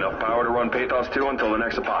 Enough power to run Pathos 2 until the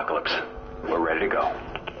next apocalypse. We're ready to go.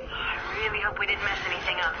 I really hope we didn't mess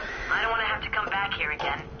anything up. I don't want to have to come back here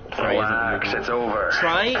again. Try Relax, isn't the movie. it's over.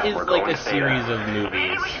 Try is We're like going a to stay series there. of movies.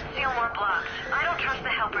 Maybe we should steal more blocks. I don't trust the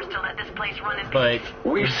helpers to let this place run in But peace.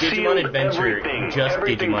 We've Digimon sealed Adventure, everything. just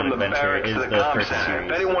Everything Digimon from the Adventure barracks is to the comm first center.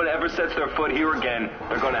 series. If anyone ever sets their foot here again,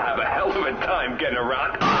 they're going to have a hell of a time getting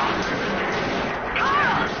around.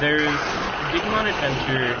 There's Digimon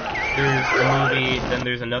Adventure, there's a movie, then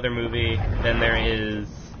there's another movie, then there is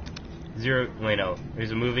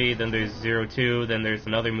there's a movie, then there's 02, then there's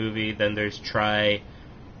another movie, then there's Try,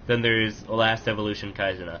 then there's Last Evolution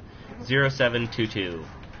Kaizuna. 0722.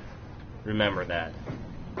 Remember that.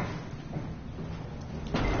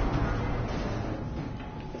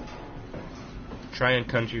 Try on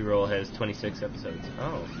Crunchyroll has 26 episodes.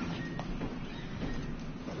 Oh.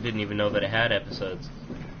 I didn't even know that it had episodes.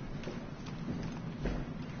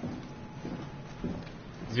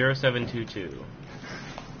 0722.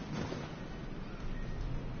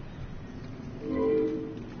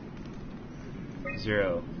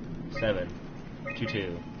 Zero, 7, 2,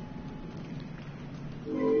 2.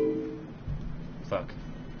 Fuck.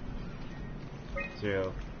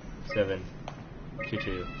 0, 7, 2,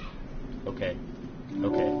 2. Okay.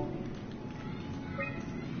 Okay.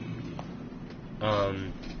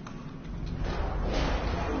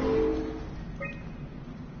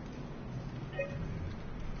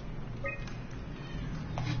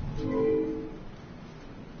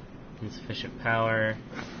 Insufficient power.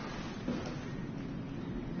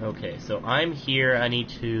 Okay, so I'm here. I need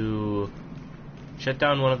to shut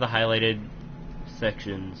down one of the highlighted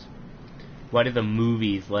sections. Why do the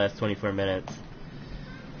movies last 24 minutes?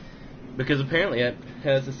 Because apparently it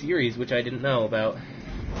has a series which I didn't know about.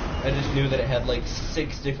 I just knew that it had like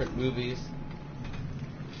 6 different movies.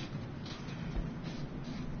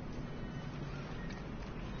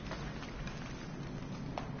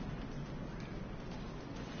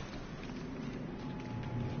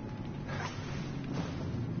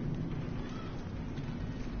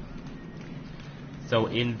 So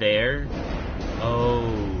in there... Oh...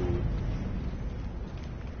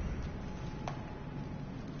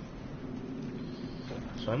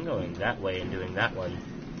 So I'm going that way and doing that one.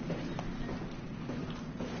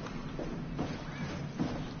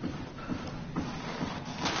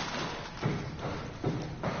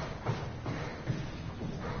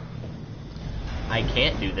 I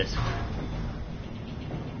can't do this.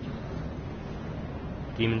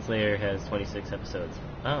 Demon Slayer has 26 episodes.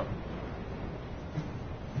 Oh.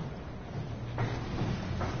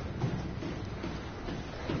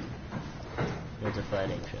 It's a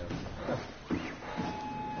Friday show.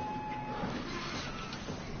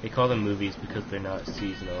 They call them movies because they're not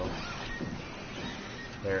seasonal.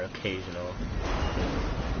 They're occasional.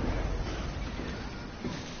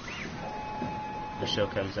 The show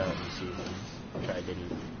comes out in seasons, which I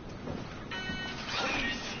didn't.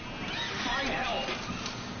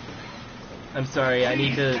 I'm sorry, I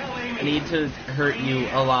need to hurt you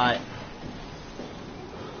a lot.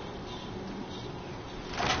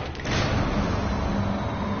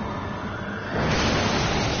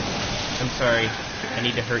 I'm sorry, I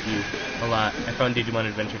need to hurt you a lot. I found Digimon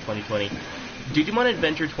Adventure 2020. Digimon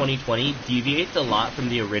Adventure 2020 deviates a lot from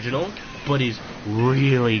the original, but is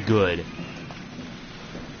really good.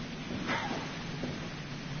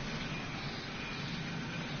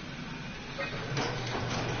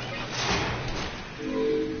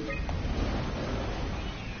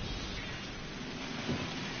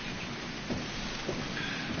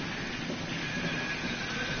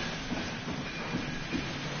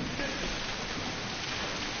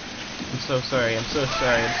 I'm so sorry, I'm so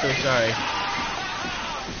sorry, I'm so sorry.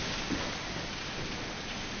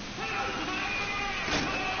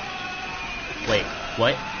 Wait,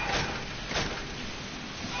 what?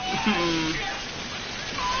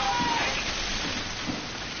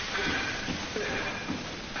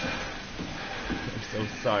 I'm so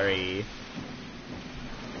sorry.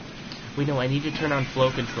 Wait, no, I need to turn on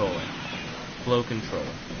flow control. Flow control.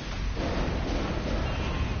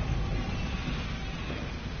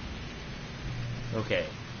 Okay,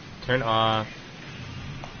 turn off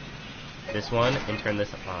this one and turn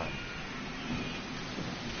this on.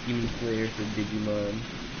 Demon Slayer for Digimon.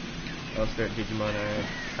 I'll start Digimon on.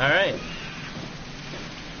 Alright.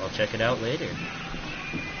 I'll check it out later.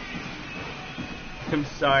 I'm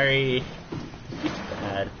sorry. It's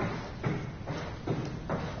bad.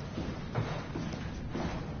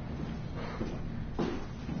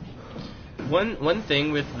 One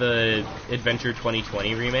thing with the Adventure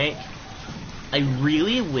 2020 remake, I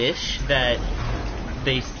really wish that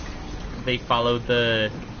they followed the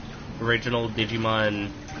original Digimon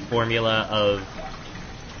formula of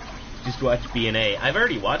just watch BNA. I've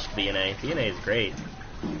already watched BNA. BNA is great.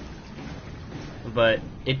 But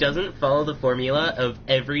it doesn't follow the formula of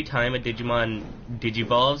every time a Digimon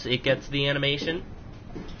digivolves, it gets the animation.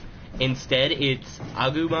 Instead, it's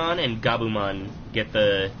Agumon and Gabumon get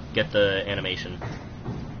the animation.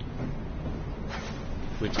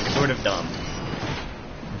 Which is sort of dumb.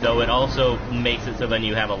 Though it also makes it so then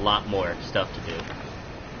you have a lot more stuff to do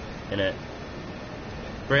in it.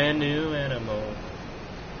 Brand new animal.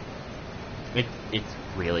 It's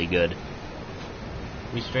really good.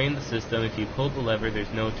 Restrain the system. If you pull the lever,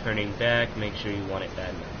 there's no turning back. Make sure you want it bad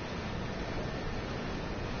enough.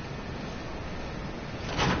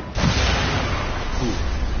 Ooh.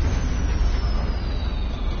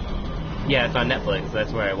 Yeah, it's on Netflix.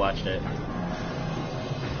 That's where I watched it.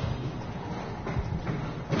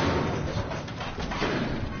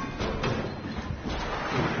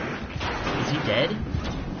 Dead?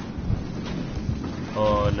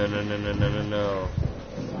 Oh, no.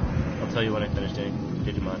 I'll tell you when I finish doing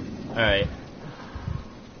Digimon. Alright.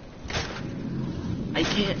 I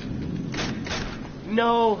can't.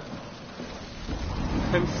 No!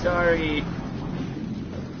 I'm sorry.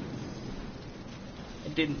 I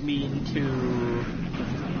didn't mean to.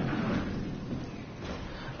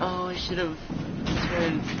 Oh, I should have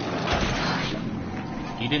turned.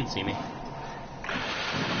 You didn't see me.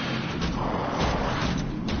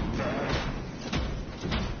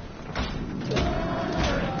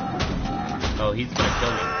 Oh, he's gonna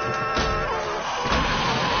kill me.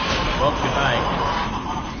 Well, goodbye.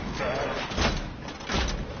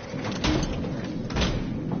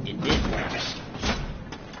 It did.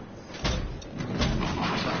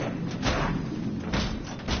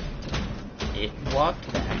 It walked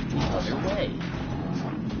back the other way.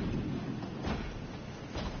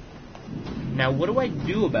 Now, what do I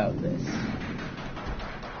do about this?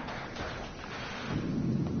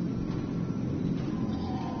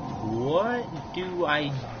 What do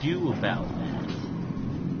I do about that?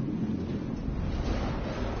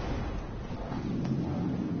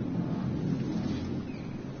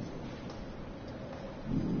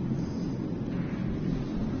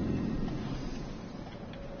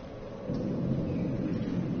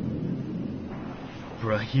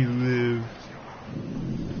 Nora, you live.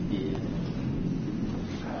 Yeah.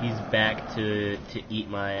 He's back to eat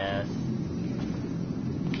my ass.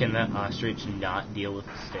 Can that ostrich not deal with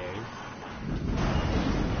the stairs?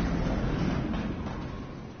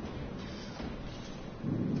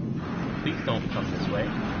 Please don't come this way.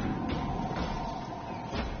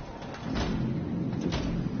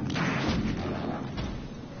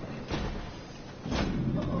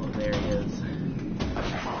 Oh, there he is.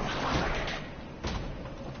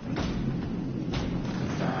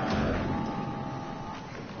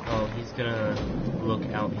 Oh, he's gonna look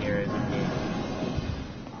out here at me.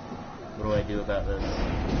 What do I do about this?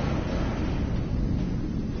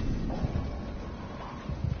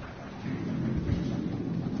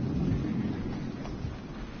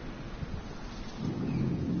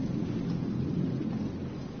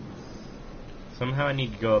 Somehow I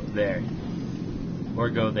need to go up there. Or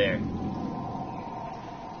go there.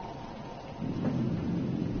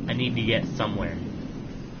 I need to get somewhere.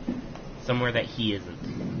 Somewhere that he isn't.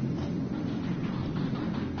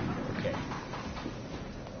 Okay.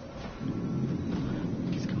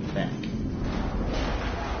 He's coming back.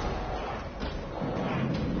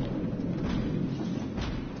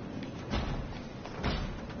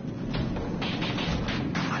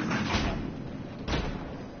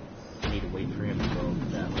 I need to wait for him to go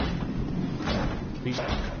that way. Please don't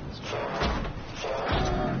come this way.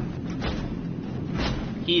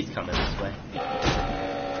 He's coming this way.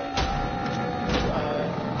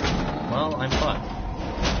 Well, I'm fucked.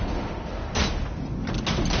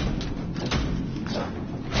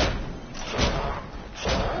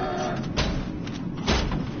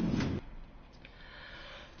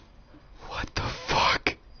 What the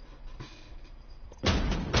fuck?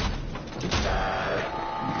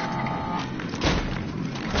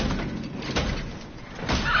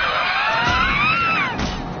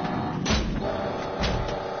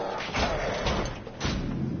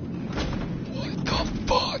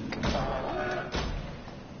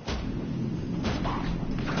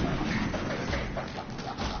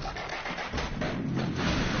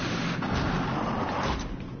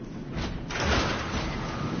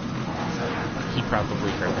 He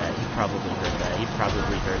probably heard that. He probably heard that. He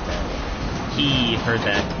probably heard that. He heard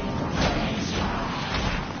that.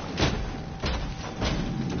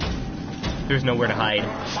 There's nowhere to hide.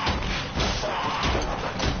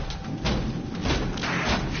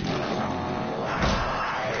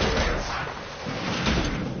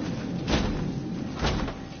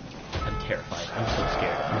 I'm terrified. I'm so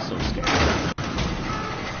scared. I'm so scared.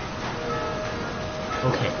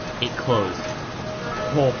 Okay, it closed.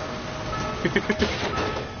 Whoa.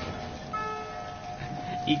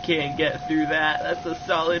 He can't get through that. That's a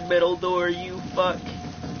solid metal door, you fuck.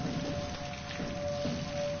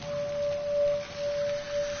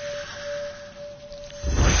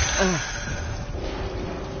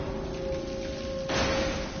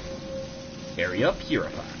 Area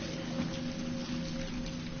purified.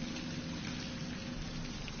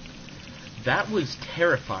 That was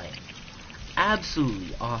terrifying.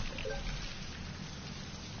 Absolutely awful.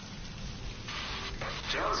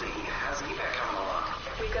 Jonesy, how's the evac coming along?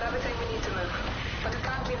 We got everything we need to move, but we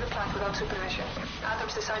can't leave the plant without supervision.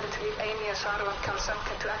 Adams decided to leave Amy, Asaro, and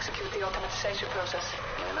Kalsamka to execute the automatization process.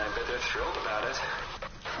 And I bet they're thrilled about it.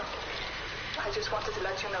 I just wanted to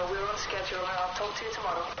let you know we're on schedule, and I'll talk to you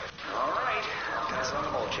tomorrow. All right, I'll pass on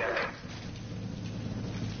the whole check.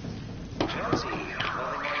 Jonesy,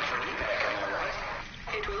 early morning for evac coming, right?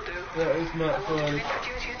 It will do. That was not I want fun. to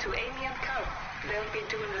introduce you to Amy and Cal. They'll be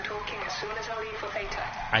doing the talking as soon as I leave for Theta.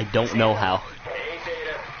 I don't know how. Hey,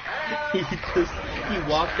 Theta. He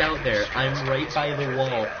walked out there. I'm right by the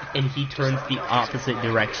wall, and he turns the opposite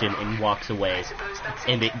direction and walks away.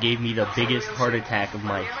 And it gave me the biggest heart attack of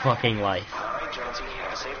my fucking life. All right, Jonesy,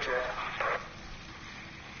 have a safe trip.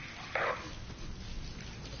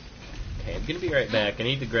 Okay, I'm gonna be right back. I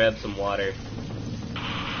need to grab some water.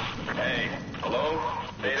 Hey, hello?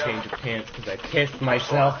 I'm gonna change of pants because I pissed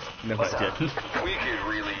myself. No, I didn't. We could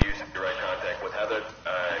really use direct contact with Heather.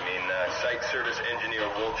 Site service engineer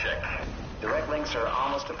Wolchek. Direct links are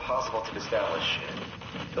almost impossible to establish.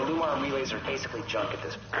 The Lumar relays are basically junk at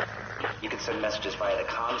this point. You can send messages via the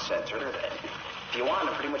comm center. If you want,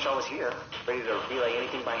 I'm pretty much always here, ready to relay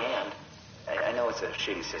anything by hand. I know it's a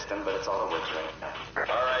shitty system, but it's all that works right now.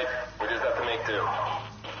 All right, we just have to make do.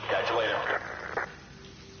 Catch you later.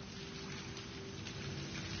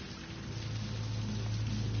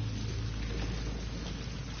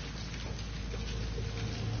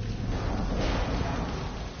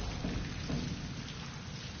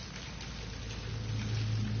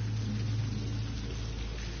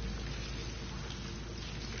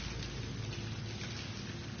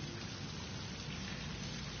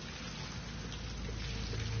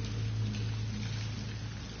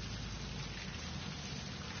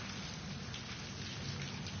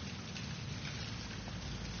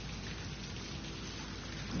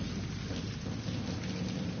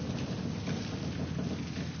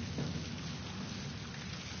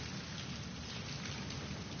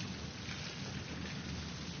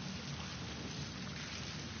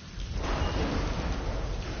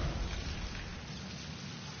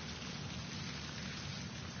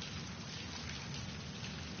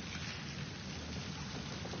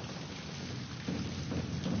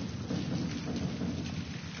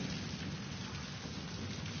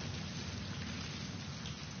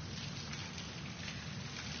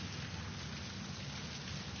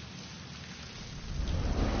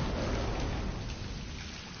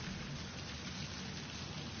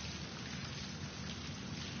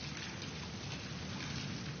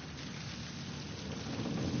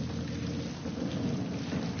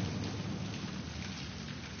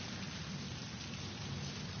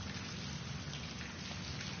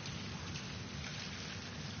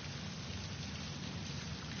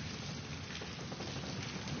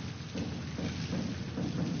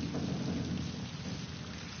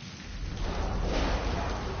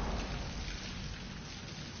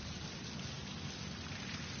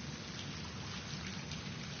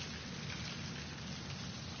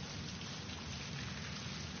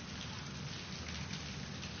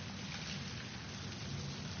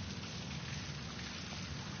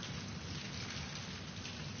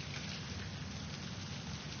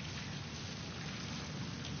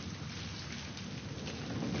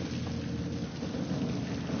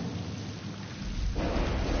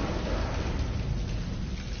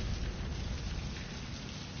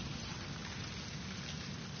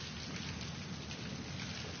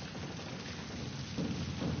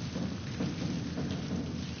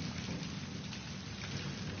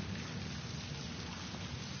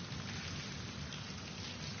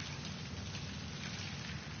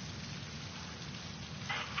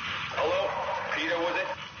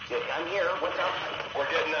 I'm here. What's up? We're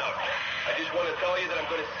getting out. I just want to tell you that I'm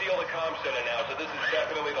going to seal the comm center now, so this is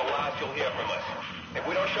definitely the last you'll hear from us. If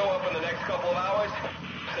we don't show up in the next couple of hours,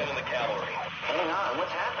 send in the cavalry. Hang on. What's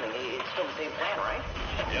happening? It's still the same plan, right?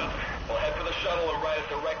 Yeah. We'll head for the shuttle and ride it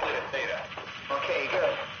directly to Theta. Okay,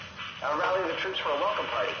 good. I'll rally the troops for a welcome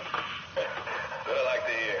party. That I like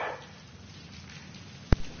to hear.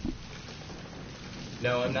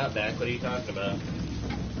 No, I'm not back. What are you talking about?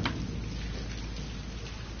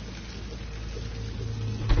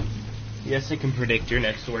 Yes, I can predict your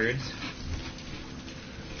next words.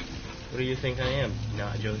 What do you think I am?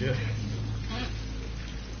 Not JoJo?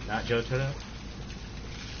 Not JoJo?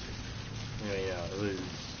 Yeah, it was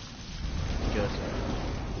just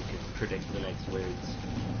who could predict the next words.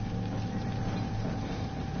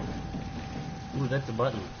 Ooh, that's a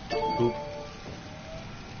button. Boop.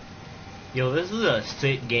 Yo, this is a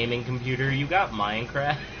sick gaming computer. You got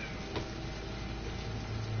Minecraft?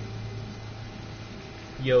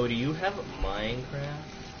 Yo, do you have Minecraft?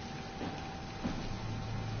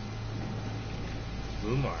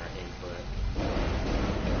 Lumar input.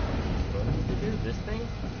 What do I need to do? This thing?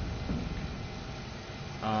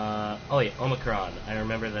 Oh wait, Omicron. I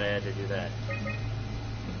remember that I had to do that.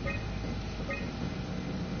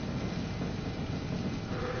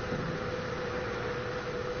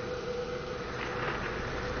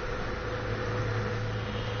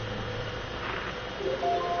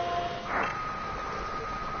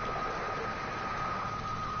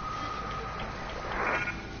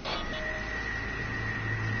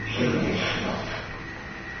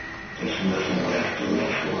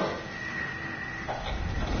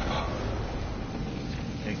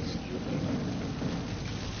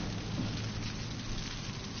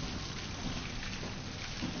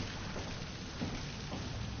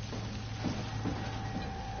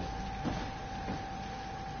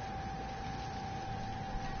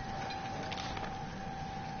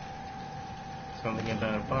 Something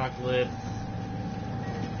about Apocalypse.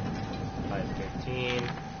 513.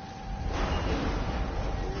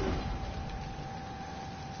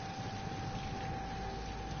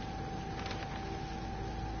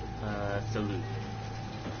 Salute.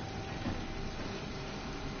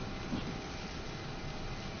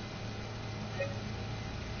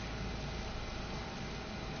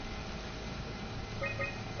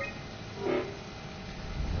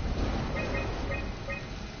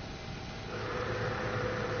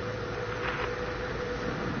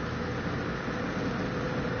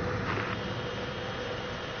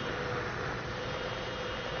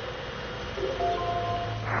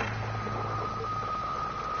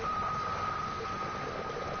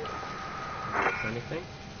 Anything?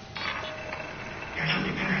 There's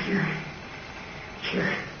something better here.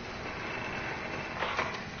 Here.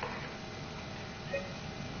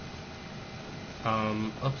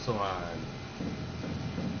 Upsilon.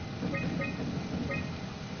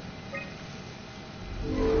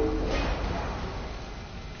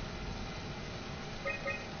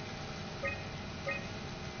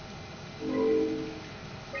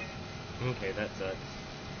 Okay, that sucks.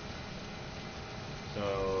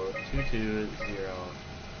 So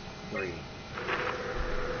 2203.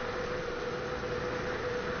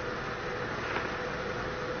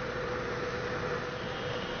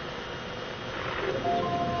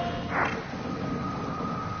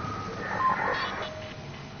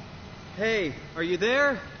 Hey, are you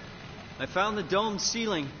there? I found the dome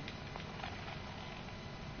ceiling.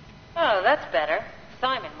 Oh, that's better.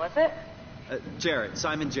 Simon, was it? Jarrett,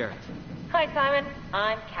 Simon Jarrett. Hi, Simon.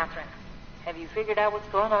 I'm Catherine. Have you figured out what's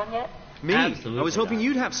going on yet? Me? Absolutely I was hoping not.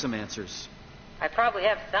 you'd have some answers. I probably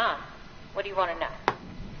have some. What do you want to know?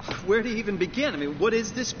 Where to even begin? I mean, what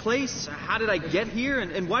is this place? How did I get here?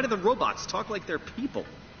 And why do the robots talk like they're people?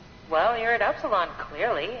 Well, you're at Upsilon,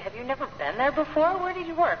 clearly. Have you never been there before? Where did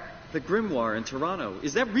you work? The Grimoire in Toronto.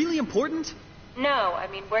 Is that really important? No, I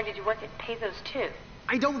mean, where did you work at Pezos 2?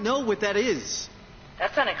 I don't know what that is.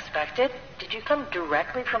 That's unexpected. Did you come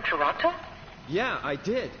directly from Toronto? Yeah, I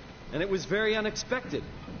did. And it was very unexpected.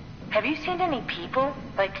 Have you seen any people?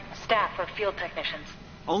 Like staff or field technicians?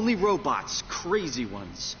 Only robots, crazy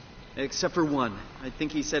ones. Except for one. I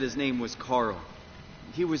think he said his name was Carl.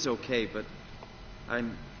 He was okay, but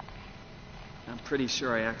I'm pretty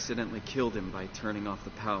sure I accidentally killed him by turning off the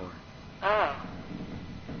power. Oh.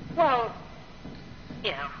 Well,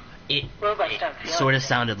 you know, robots don't feel sort of anything,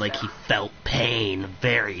 sounded like so. he felt pain.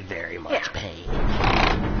 Very, very much pain.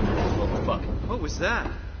 Oh, fuck. What was that?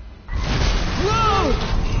 Whoa!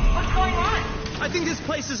 What's going on? I think this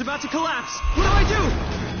place is about to collapse. What do I do?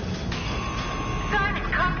 Simon,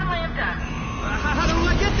 come to Lambda. How do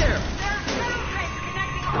I get there? There are trains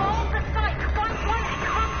connecting all the sites. Find one and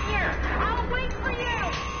come here.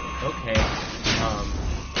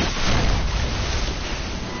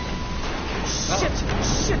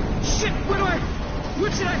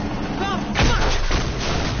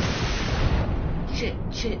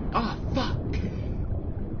 Shit. Oh, fuck.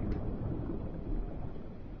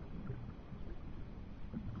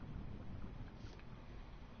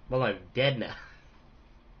 Well, I'm dead now.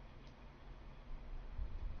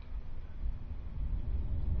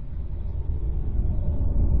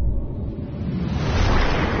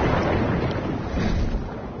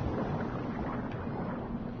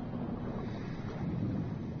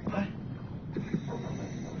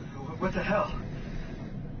 What the hell?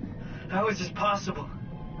 How is this possible?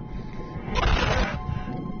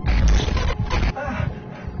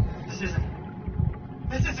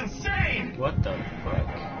 This is insane! What the fuck?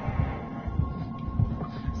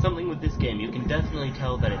 Something with this game, you can definitely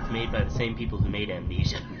tell that it's made by the same people who made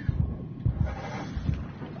Amnesia.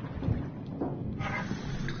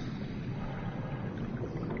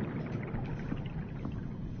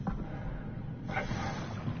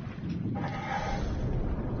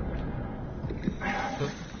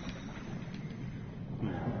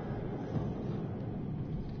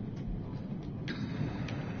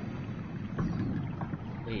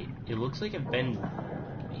 Wait, it looks like I've been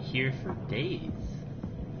here for days.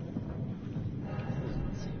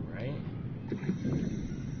 Let's see, right?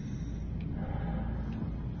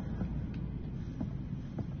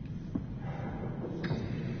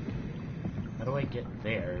 How do I get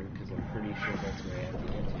there? Because I'm pretty sure that's where I have to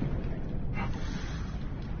get to.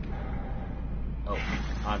 Oh,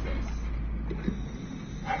 on this.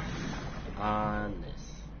 On this.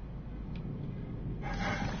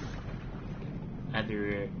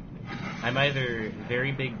 I'm either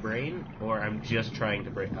very big brain or I'm just trying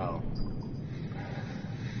to break. Oh,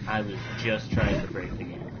 I was just trying to break the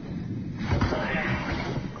game.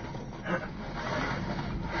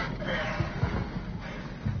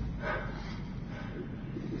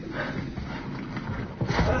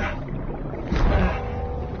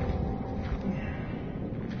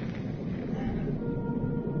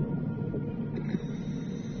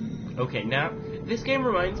 Okay, now this game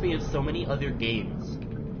reminds me of so many other games.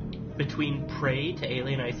 Between Prey to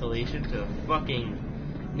Alien Isolation to fucking...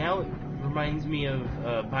 Now it reminds me of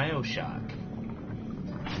Bioshock.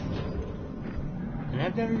 And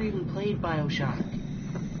I've never even played Bioshock.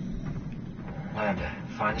 Lambda.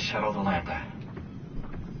 Find the shuttle to Lambda.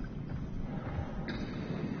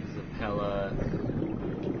 Zapella.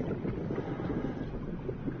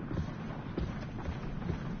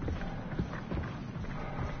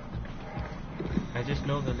 I just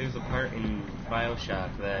know that there's a part in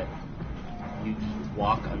Bioshock that you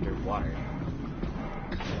walk underwater.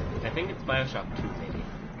 I think it's Bioshock 2, maybe.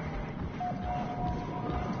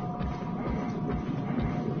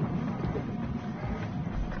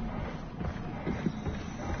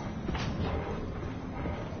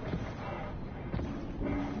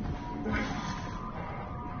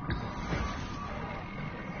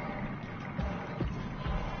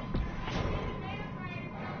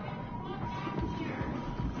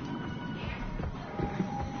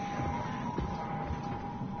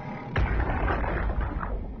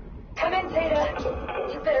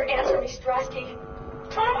 Strasky.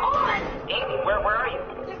 Turn on! Amy, where are you?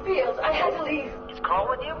 The field. I had to leave. Is Carl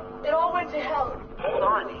with you? It all went to hell. Hold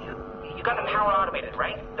on. You got the power automated,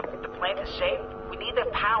 right? The plant is safe? We need the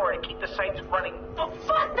power to keep the sites running. Oh,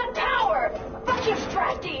 fuck the tower! Fuck you,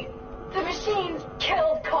 Strasky! The machines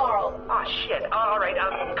killed Carl. Oh, shit. All right,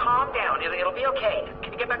 calm down. It'll be okay.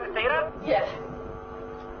 Can you get back to Theta? Yeah.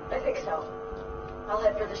 I think so. I'll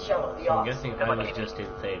head for the shuttle. Be off. I'm guessing I was just in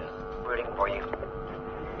Theta. Rooting for you.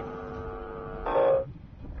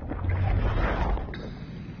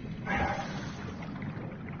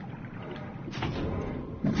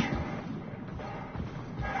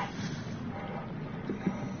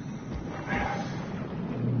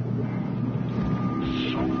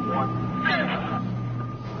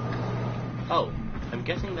 Oh, I'm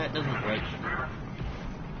guessing that doesn't like me.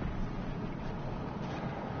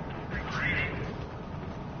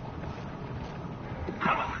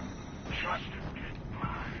 Come on, trust him.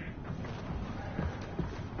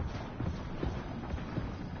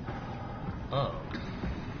 Oh.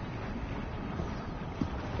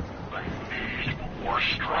 I need more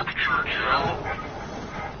structure, Joe.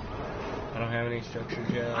 I don't have any structure,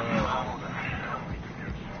 Joe.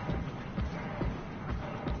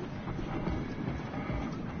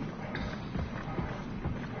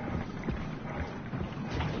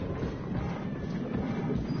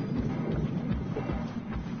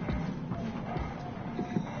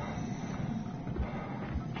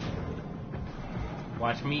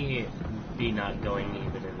 Watch me be not going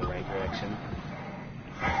even in the right direction.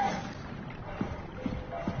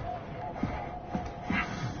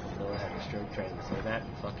 Still have a stroke trying to say that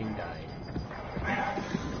and fucking died.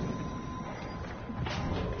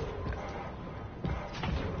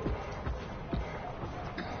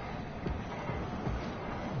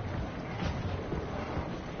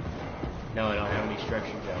 No, I don't have any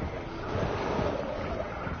structure jump.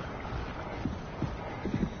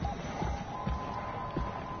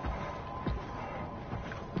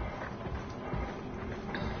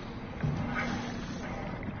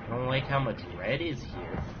 I don't like how much red is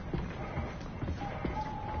here.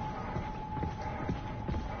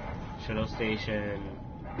 Shuttle station,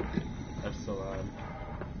 Epsilon.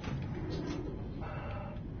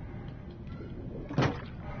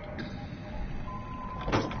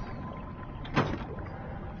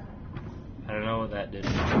 I don't know what that did.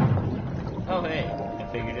 Oh hey,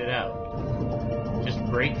 I figured it out. Just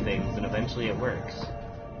break things and eventually it works.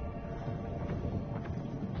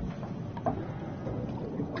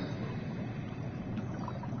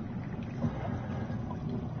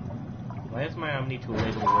 Why is my Omni tool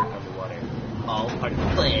able to work underwater? All part of the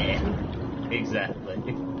plan.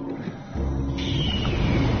 Exactly.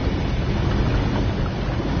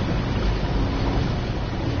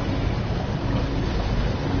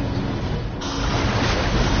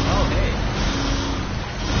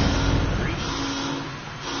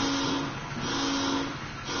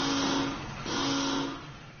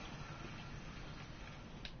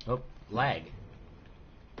 Oh, lag.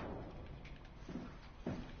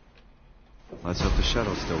 Let's hope the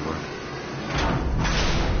shuttle still works.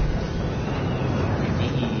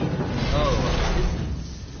 Oh, this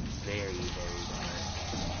is very,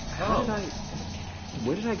 very dark.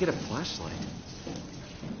 Where did I get a flashlight?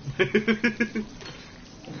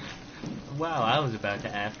 Wow, I was about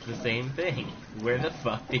to ask the same thing. Where the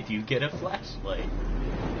fuck did you get a flashlight?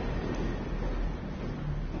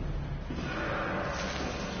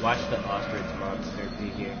 Watch the ostrich monster be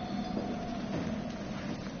here.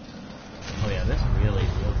 Oh yeah, this really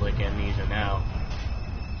feels like Amnesia now.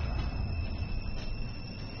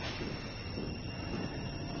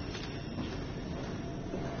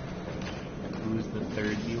 Who's the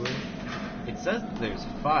third viewer? It says that there's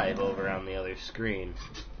 5 over on the other screen.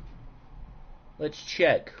 Let's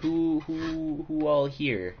check. Who all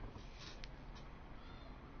here?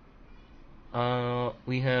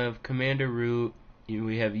 We have Commander Root.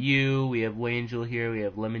 We have you. We have Wangel here. We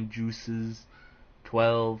have Lemon Juices.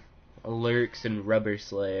 12. Alerks and Rubber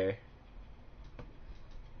Slayer.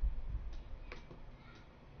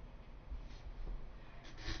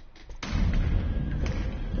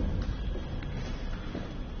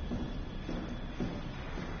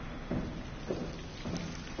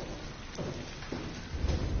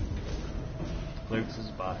 Alerks is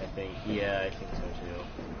bot, I think. Yeah, I think so too.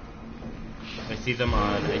 I see them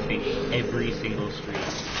on, I think, every single stream.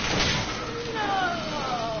 No!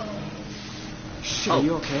 Shit, are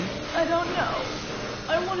you okay? I don't know.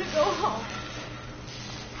 I want to go home.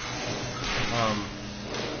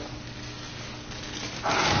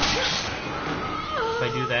 If I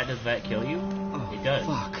do that, does that kill you? Oh, it does.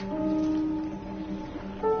 Fuck.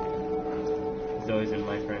 He's always in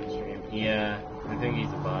my friend's stream. Yeah, I think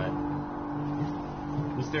he's a bot.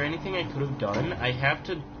 Was there anything I could have done? I have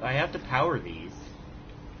to power these.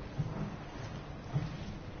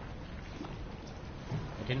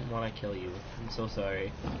 I didn't want to kill you. I'm so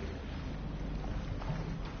sorry.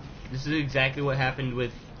 This is exactly what happened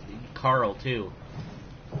with Carl, too.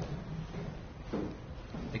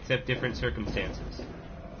 Except different circumstances.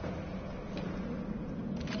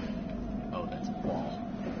 Oh, that's a wall.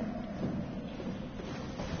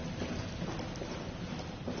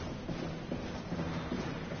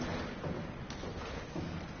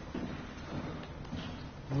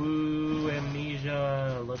 Woo,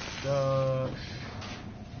 Amnesia, let's go.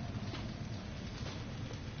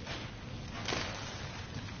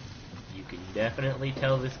 You can definitely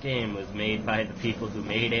tell this game was made by the people who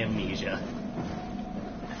made Amnesia.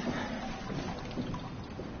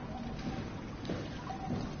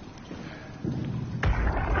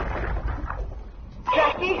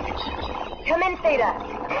 Jackie? Come in, Theta.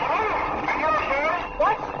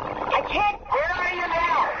 What? I can't. Where are you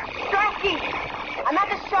now? Jackie! I'm at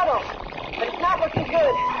the shuttle, but it's not looking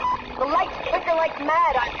good. The lights flicker like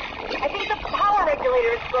mad. I think the power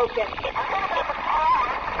regulator is broken.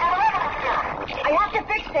 I have to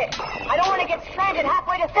fix it. I don't want to get stranded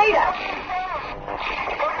halfway to Theta.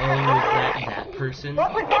 Oh, is that person?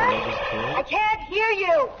 What was that? I can't hear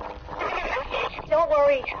you. Don't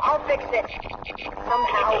worry, I'll fix it.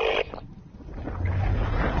 Somehow.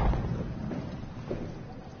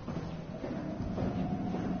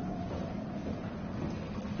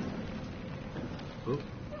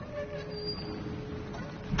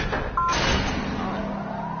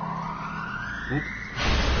 Oop.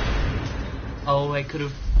 Oh, I could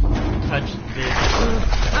have touched this.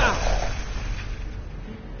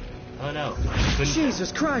 Oh no. Couldn't.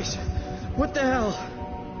 Jesus Christ! What the hell?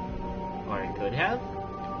 Or I could have?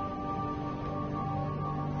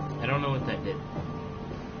 I don't know what that did.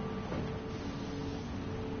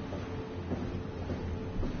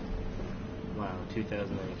 Wow,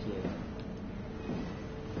 2019.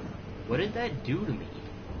 What did that do to me?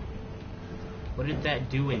 What did that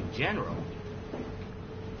do in general?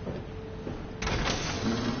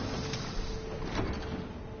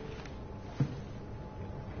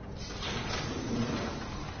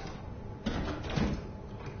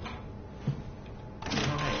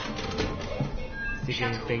 Sticking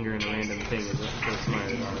his finger in a random thing is so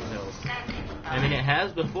smart as always helps. I mean, it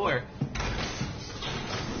has before.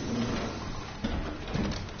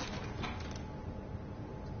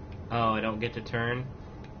 Oh, I don't get to turn?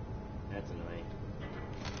 That's annoying.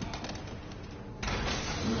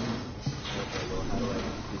 Okay, well, how do I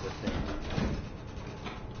do the thing?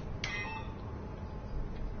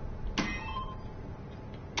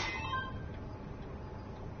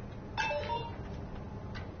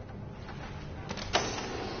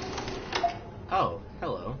 Oh,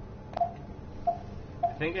 hello.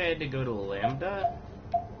 I think I had to go to Lambda?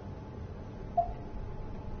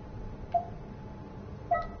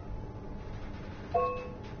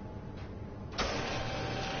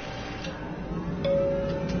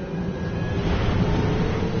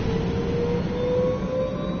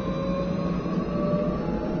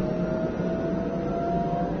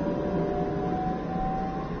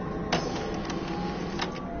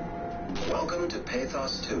 Welcome to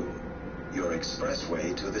Pathos 2, your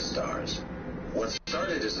expressway to the stars. What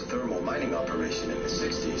started as a thermal mining operation in the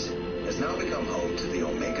 60s has now become home to the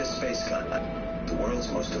Omega Space Gun, the world's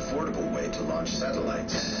most affordable way to launch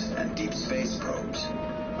satellites and deep space probes.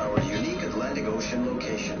 Our unique Atlantic Ocean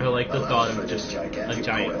location I like the thought allows for of this just a gigantic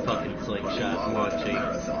giant coil fucking gun slingshot running longer than a launching.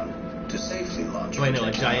 marathon to safely launch Oh, I know,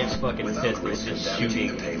 a giant projectiles fucking without pistol risk of just damaging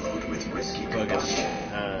shooting the payload with risky fucking, combustion.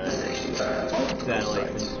 The station has multiple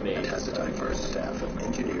satellites in sites space. and has a diverse staff of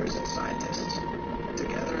engineers and scientists.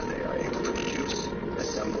 Together, they are able to produce,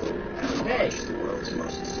 assemble, and launch the world's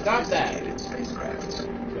most sophisticated spacecrafts.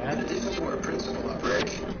 In addition to our principal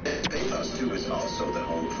operation, Pathos 2 is also the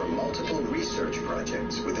home for multiple research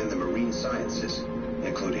projects within the marine sciences,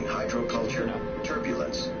 including hydroculture,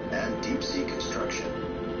 turbulence, and deep-sea construction.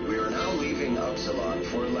 We are now leaving Upsilon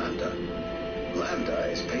for Lambda. Lambda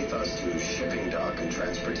is Pathos 2's shipping dock and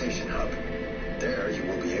transportation hub. There, you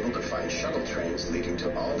will be able to find shuttle trains leading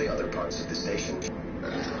to all the other parts of the station.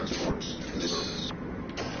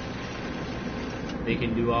 They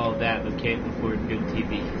can do all of that, but can't afford good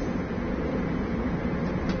TV.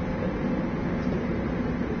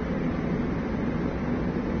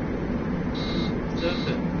 Does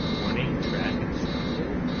the warning track instructor?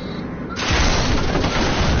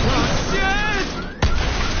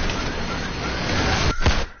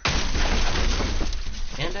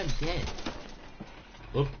 And I'm dead.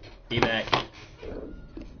 Whoop, be back.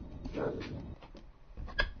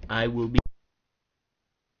 I will be.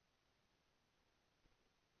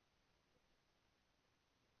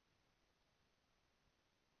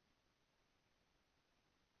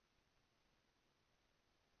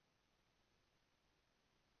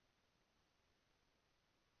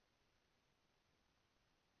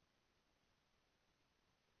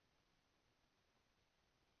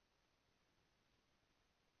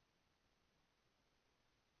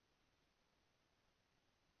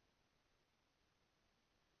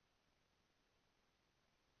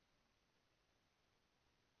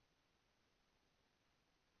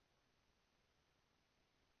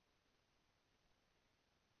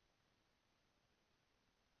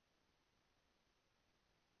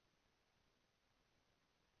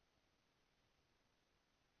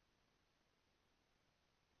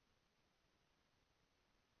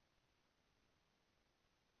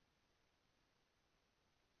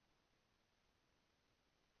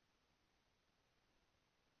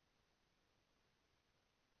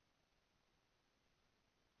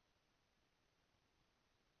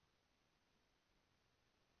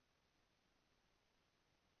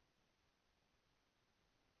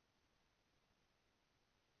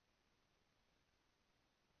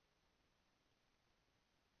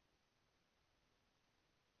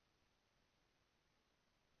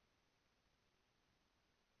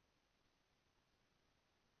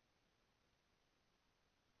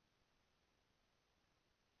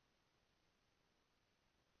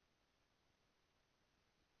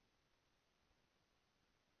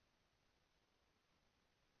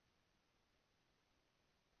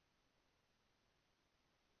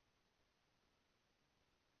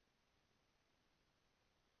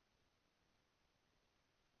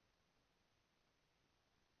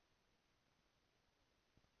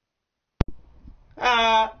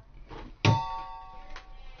 Ah!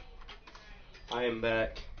 I am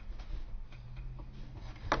back.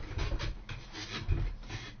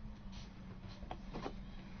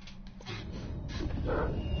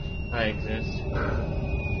 I exist. Is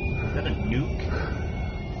that a nuke?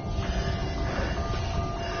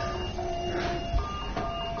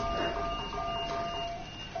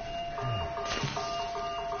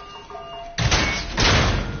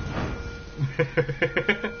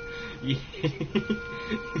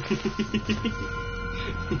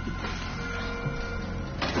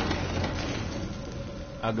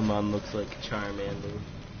 Agumon looks like Charmander.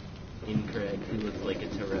 Incorrect. He looks like a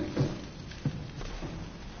T-Rex.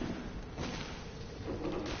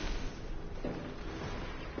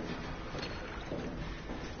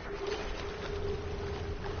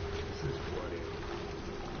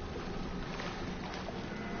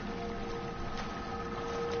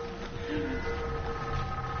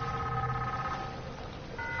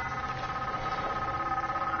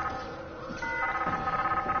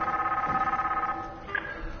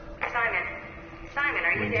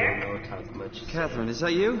 Catherine, is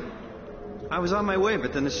that you? I was on my way,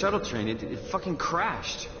 but then the shuttle train, it fucking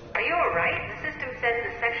crashed. Are you alright? The system says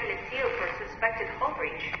the section is sealed for a suspected hull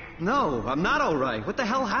breach. No, I'm not alright. What the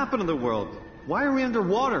hell happened to the world? Why are we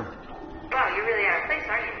underwater? Wow, you're really out of place,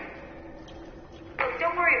 aren't you? Look,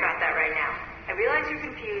 don't worry about that right now. I realize you're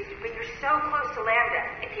confused, but you're so close to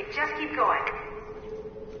Lambda. If you just keep going.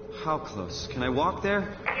 How close? Can I walk there?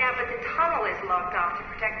 Yeah, but the tunnel is locked off to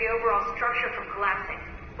protect the overall structure from collapsing.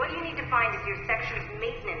 What you need to find is your section's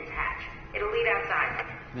maintenance hatch. It'll lead outside.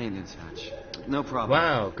 Maintenance hatch. No problem.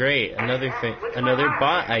 Wow, great. Another thing. Another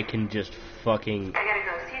bot I can just fucking... I gotta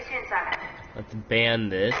go. See you soon, Simon. Let's ban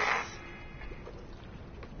this.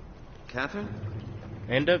 Catherine?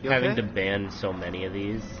 I end up You having okay? to ban so many of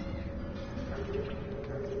these.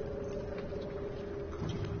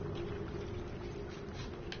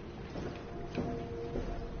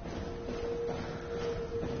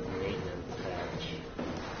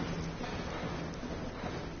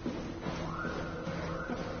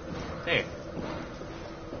 There.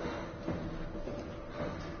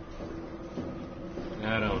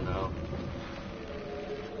 I don't know.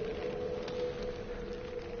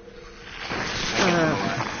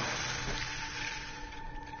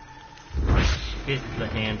 It's the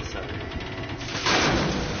hand sign.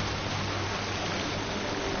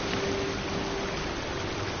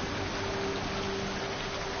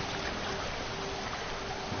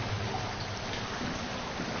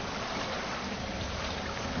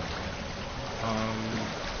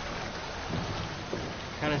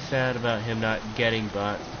 Kind of sad about him not getting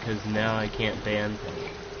bots because now I can't ban things.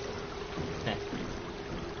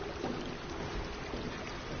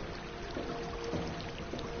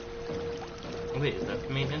 Wait, is that the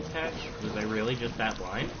maintenance hatch? Was I really just that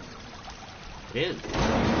blind? It is. I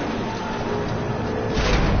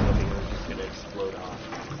was hoping it was just gonna explode off.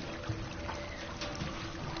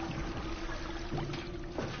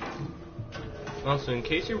 Also, in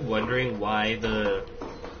case you're wondering why the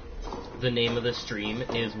name of the stream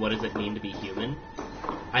is "What Does It Mean to Be Human?"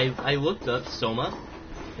 I looked up Soma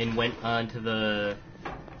and went onto the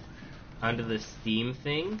Steam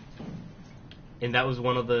thing, and that was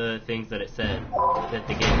one of the things that it said that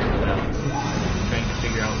the game was about, trying to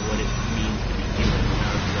figure out what it means to be human. And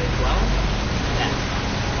I was like, well, that.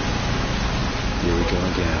 Here we go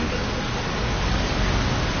again.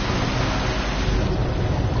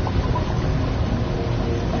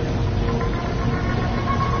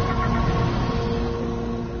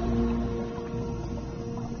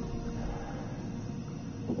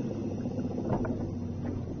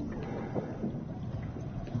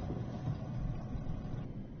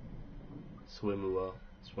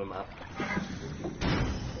 Swim up.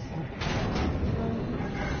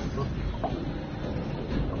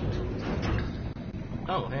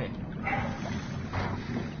 Oh, hey.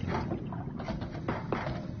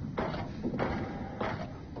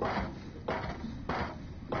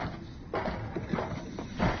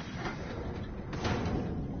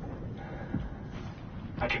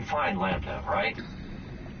 I can find Lambda, right?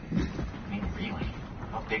 I mean, really?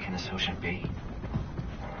 How big can this ocean be?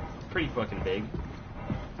 Pretty fucking big.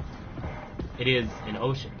 It is an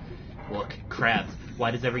ocean. Look, crabs.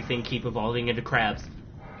 Why does everything keep evolving into crabs?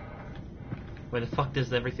 Why the fuck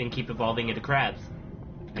does everything keep evolving into crabs?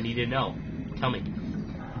 I need to know. Tell me.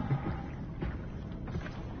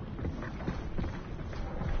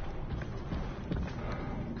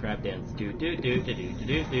 Crab dance. Do do do do do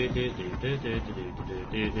do do do do do do do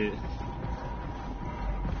do do.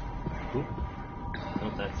 Oop.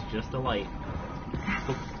 Oh, that's just a light.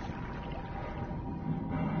 Oop.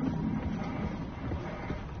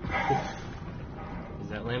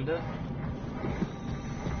 Lambda?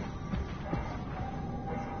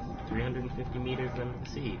 350 meters under the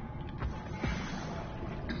sea.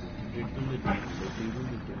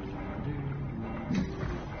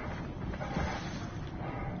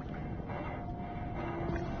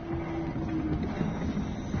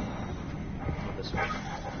 Oh, this way.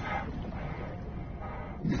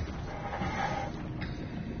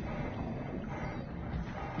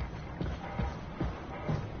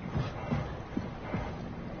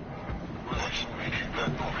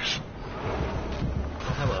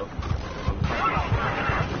 Oh, hello.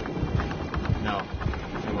 No,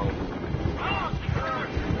 I won't.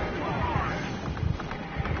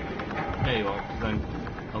 No, you won't, 'cause I'm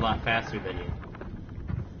a lot faster than you.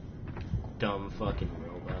 Dumb fucking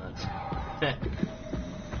robots. I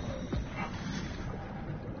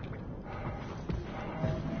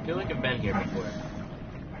feel like I've been here before.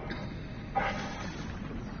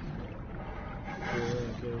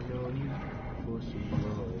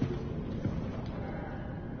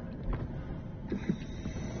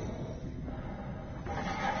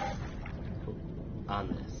 On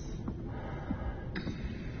this.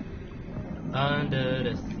 Under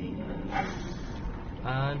the sea.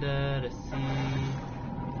 Under the sea.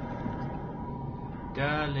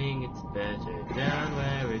 Darling, it's better down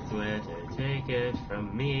where it's wetter. Take it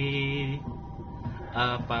from me.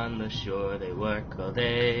 Up on the shore they work all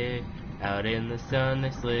day. Out in the sun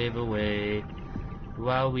they slave away.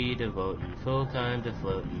 While we devotin' full time to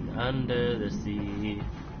floating under the sea.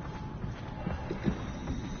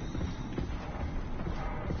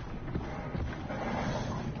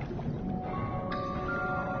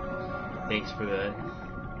 Thanks for that.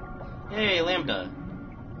 Hey, Lambda.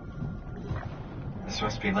 This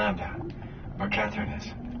must be Lambda, where Catherine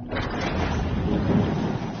is.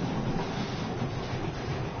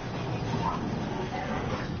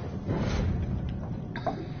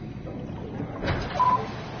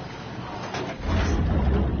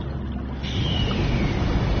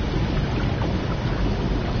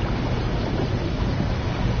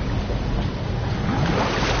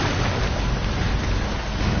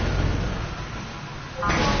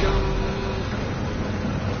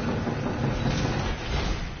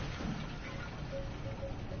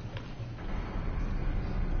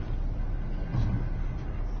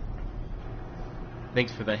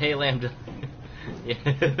 Thanks for the hey Lambda.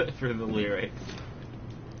 Yeah, for the lyrics.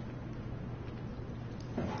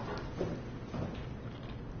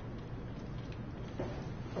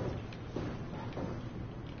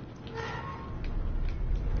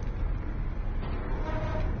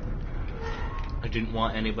 I didn't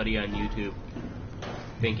want anybody on YouTube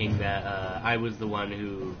thinking that I was the one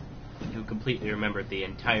who completely remembered the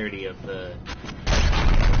entirety of the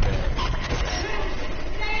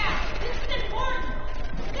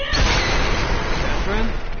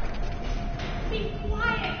Catherine? Be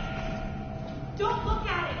quiet! Don't look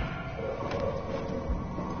at it!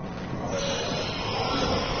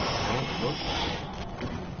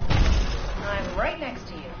 I'm right next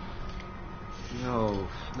to you. No,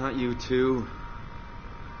 not you two.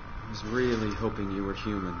 I was really hoping you were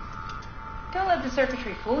human. Don't let the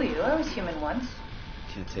circuitry fool you. I was human once.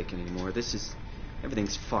 Can't take any more.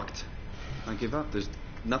 Everything's fucked. I give up. There's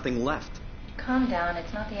nothing left. Calm down.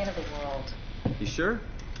 It's not the end of the world. You sure?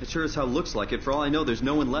 It sure as hell looks like it. For all I know, there's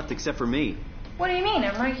no one left except for me. What do you mean?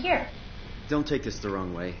 I'm right here. Don't take this the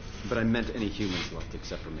wrong way, but I meant any humans left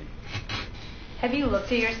except for me. Have you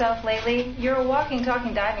looked at yourself lately? You're a walking,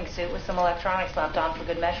 talking diving suit with some electronics slapped on for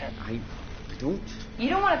good measure. I don't... You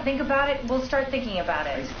don't want to think about it? We'll start thinking about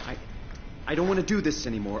it. I don't want to do this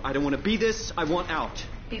anymore. I don't want to be this. I want out.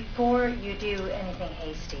 Before you do anything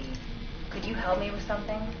hasty, could you help me with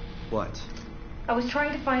something? What? I was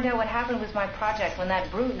trying to find out what happened with my project when that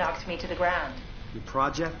brute knocked me to the ground. Your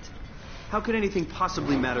project? How could anything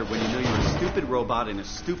possibly matter when you know you're a stupid robot in a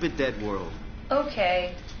stupid dead world?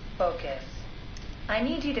 Okay, focus. I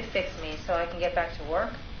need you to fix me so I can get back to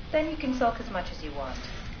work. Then you can sulk as much as you want.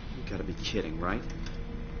 You gotta be kidding, right?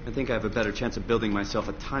 I think I have a better chance of building myself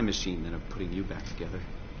a time machine than of putting you back together.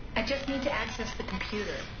 I just need to access the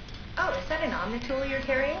computer. Oh, is that an Omnitool you're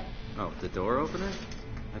carrying? Oh, the door opener?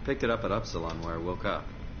 I picked it up at Upsilon where I woke up.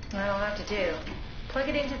 That'll have to do. Plug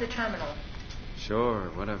it into the terminal. Sure,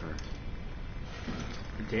 whatever.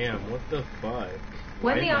 Damn, what the fuck?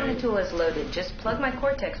 When the Omnitool is loaded, just plug my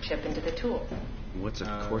Cortex chip into the tool. What's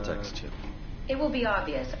a Cortex chip? It will be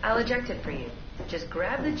obvious. I'll eject it for you. Just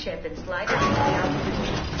grab the chip and slide it into the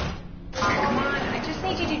output. Come on, I just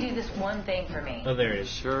need you to do this one thing for me. Oh, there it is.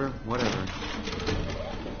 Sure, whatever.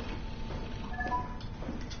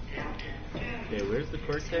 Okay, where's the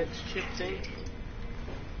Cortex chip thing?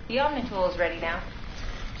 The Omnitool is ready now.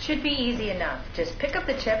 Should be easy enough. Just pick up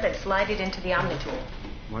the chip and slide it into the Omnitool.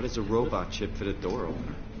 Why does a robot chip fit a door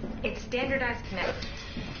opener? It's standardized connect.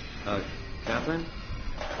 Catherine?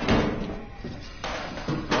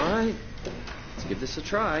 All right. Let's give this a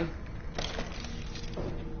try.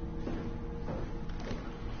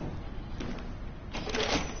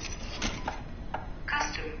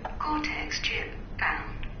 Custom Cortex chip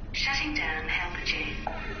found. Shutting down helper chain.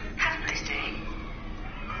 Have a nice day.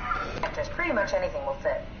 Just pretty much anything will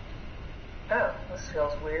fit. Oh, this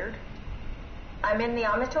feels weird. I'm in the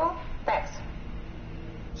Omnitool? Thanks.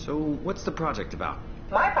 So, what's the project about?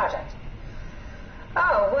 My project?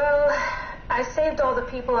 Oh, well, I saved all the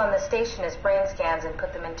people on the station as brain scans and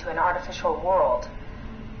put them into an artificial world.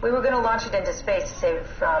 We were going to launch it into space to save it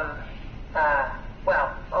from,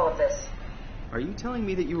 well, all of this. Are you telling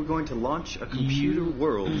me that you were going to launch a computer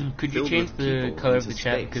world? Could you filled change with the people color of into the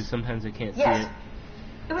chat space? because sometimes I can't see Yes. it?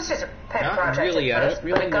 It was just a pet Not project really, at I first, don't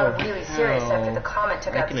really but it got know really serious how after the comet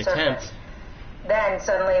took I out can the surface. attempt. Then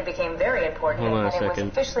suddenly it became very important, Hold on a and it was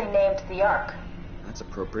second. officially named the Ark. That's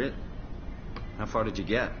appropriate. How far did you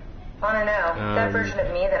get? I don't know. That version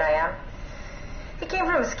of me that I am. It came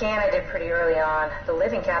from a scan I did pretty early on. The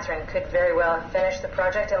living Catherine could very well have finished the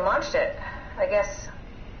project and launched it. I guess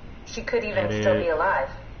she could even still be alive.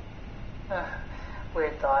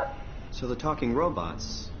 Weird thought. So the talking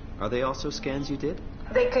robots, are they also scans you did?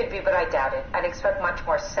 They could be, but I doubt it. I'd expect much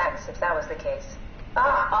more sense if that was the case.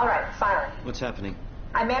 All right, finally. What's happening?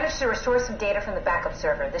 I managed to restore some data from the backup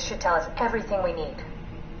server. This should tell us everything we need.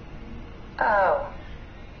 Oh.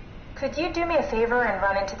 Could you do me a favor and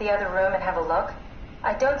run into the other room and have a look?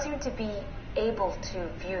 I don't seem to be able to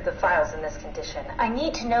view the files in this condition. I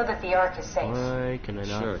need to know that the Ark is safe. Why can I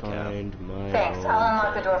not Sure, find my Thanks. own I'll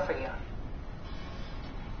unlock the door for you.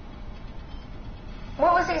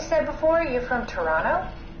 What was it you said before? You're from Toronto?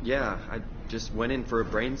 Yeah, I just went in for a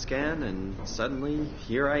brain scan and suddenly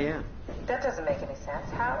here I am. That doesn't make any sense.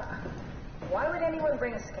 How? Why would anyone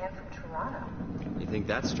bring a scan from Toronto? You think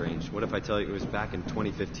that's strange? What if I tell you it was back in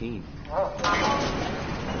 2015? Oh.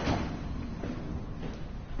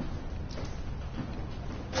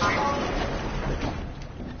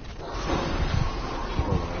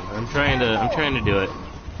 I'm trying to do it.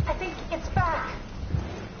 I think it's back.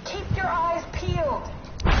 Keep your eyes peeled.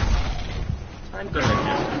 I'm gonna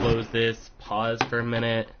just close this, pause for a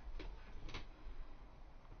minute.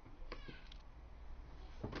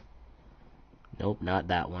 Nope, not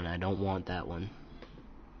that one. I don't want that one.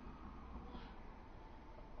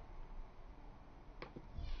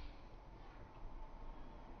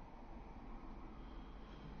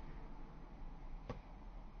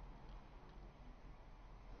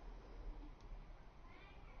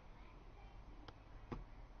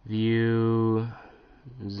 View,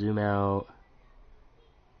 zoom out,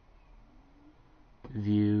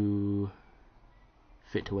 view,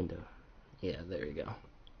 fit to window. Yeah, there you go.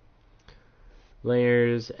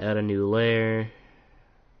 Layers, add a new layer.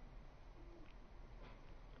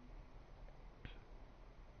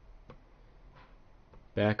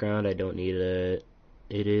 Background, I don't need it.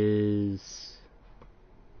 It is,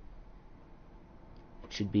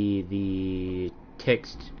 should be the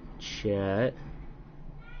text chat.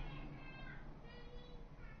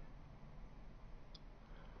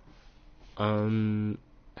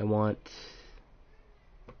 I want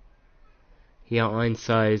the outline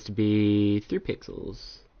size to be 3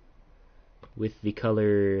 pixels with the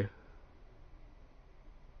color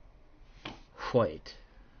white.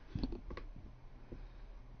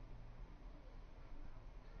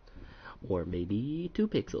 Or maybe 2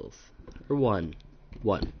 pixels. Or 1.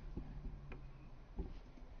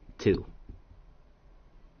 2.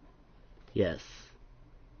 Yes.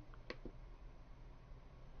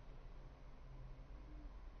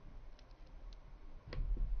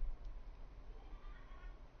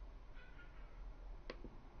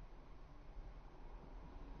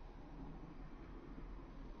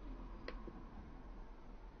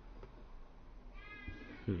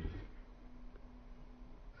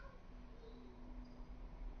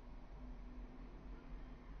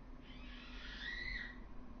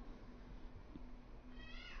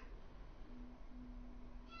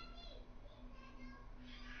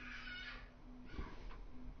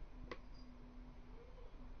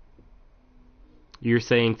 You're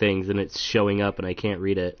saying things and it's showing up and I can't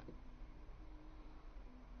read it.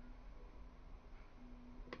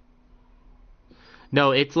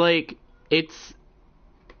 No, it's like it's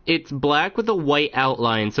black with a white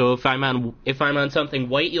outline. So if I'm on something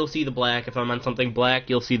white, you'll see the black. If I'm on something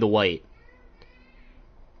black, you'll see the white.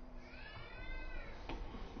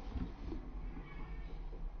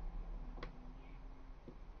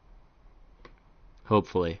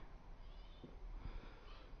 Hopefully.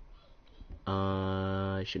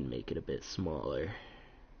 I should make it a bit smaller.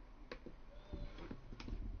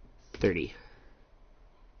 30.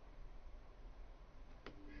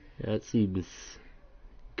 That seems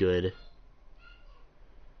good.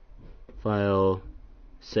 File,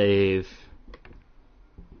 save.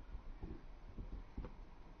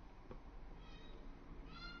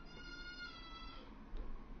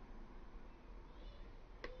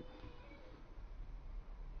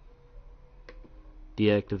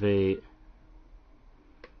 Deactivate.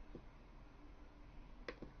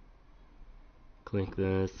 Click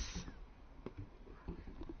this.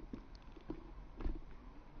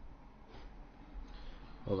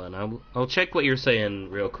 Hold on, I'll check what you're saying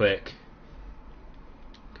real quick,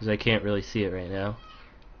 because I can't really see it right now.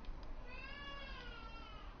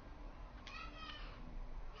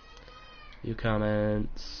 View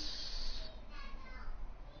comments.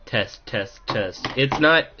 Test.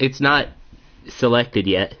 It's not selected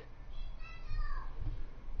yet.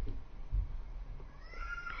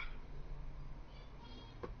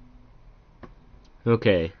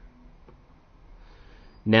 Okay.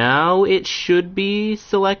 Now it should be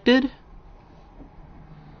selected.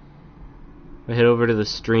 I head over to the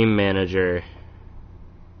stream manager.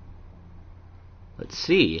 Let's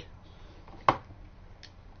see.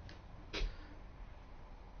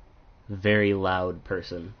 Very loud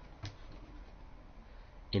person.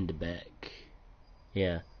 In the back.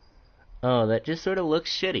 Yeah. Oh, that just sort of looks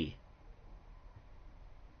shitty.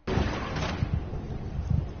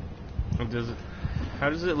 How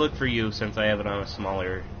does it look for you since I have it on a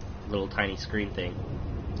smaller, little tiny screen thing?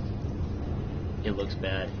 It looks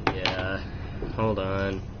bad. Yeah. Hold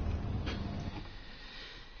on.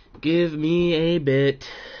 Give me a bit.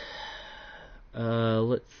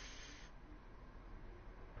 Let's...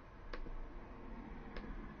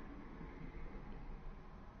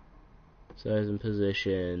 Size and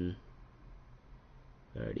position.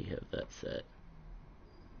 I already have that set.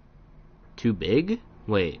 Too big?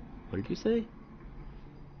 Wait, what did you say?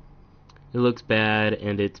 It looks bad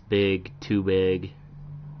and it's big, too big.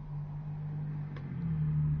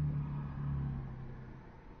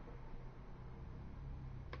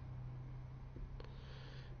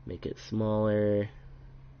 Make it smaller.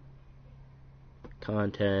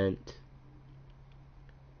 Content.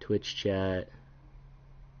 Twitch chat.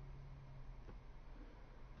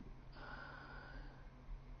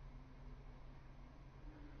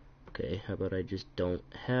 Okay, how about I just don't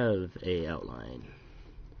have a outline?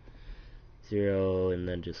 0 and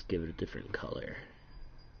then just give it a different color,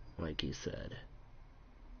 like you said.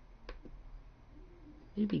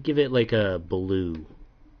 Maybe give it like a blue.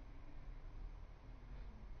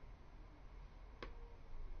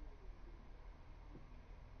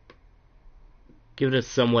 Give it a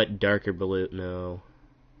somewhat darker blue. No.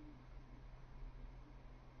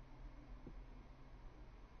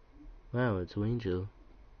 Wow, it's Angel.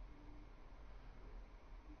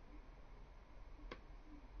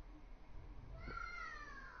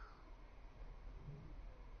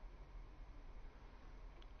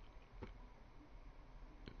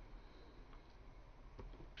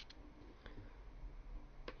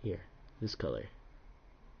 Here, this color.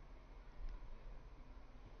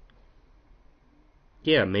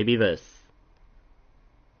 Yeah, maybe this.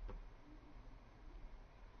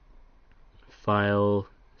 File,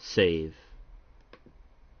 save.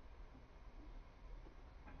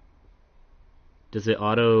 Does it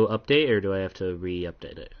auto update or do I have to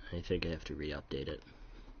re-update it? I think I have to re-update it.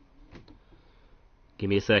 Give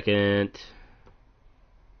me a second.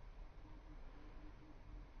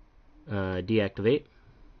 Deactivate.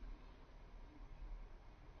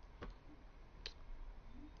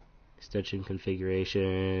 Extension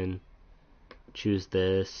configuration. Choose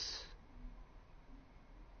this.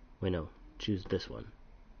 Wait, no. Choose this one.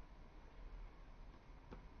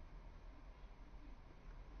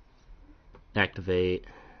 Activate.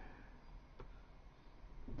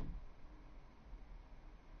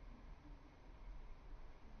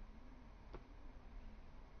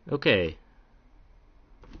 Okay.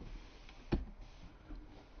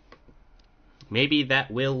 Maybe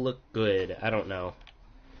that will look good. I don't know.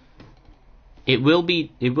 It will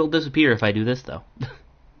disappear if I do this though.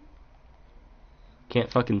 Can't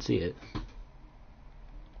fucking see it.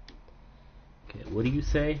 Okay, what do you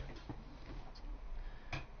say?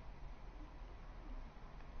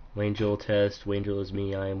 Wangel test. Wangel is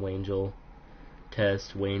me. I am Wangel.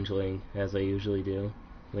 Test. Wangeling, as I usually do.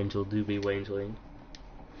 Wangel do be Wangeling.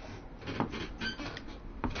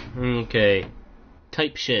 Okay.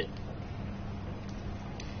 Type shit.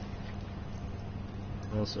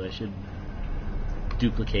 Also, I should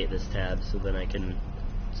duplicate this tab so then I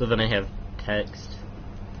have text.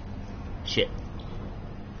 Shit.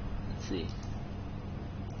 Let's see.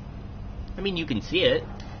 I mean, you can see it,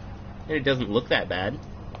 and it doesn't look that bad.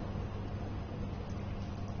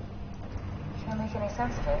 Can't make any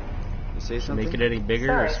sense of it. You say something? Make it any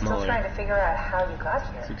bigger or smaller? Still trying to figure out how you got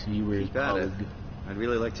here. 6 viewers. Got it. I'd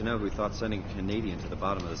really like to know who thought sending a Canadian to the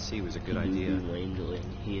bottom of the sea was a good idea.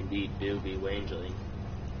 He indeed do be wangling.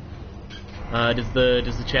 Does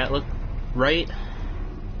the chat look right?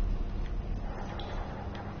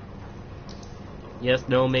 Yes,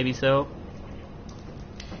 no, maybe so.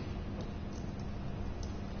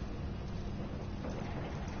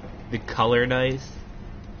 The color nice.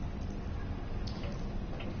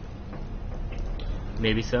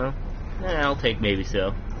 Maybe so. I'll take maybe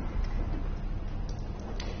so.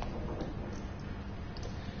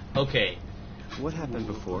 Okay. What happened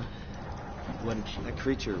before? What did she... That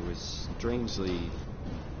creature was strangely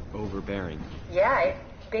overbearing. Yeah, it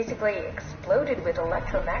basically exploded with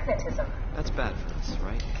electromagnetism. That's bad for us,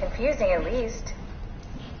 right? Confusing at least.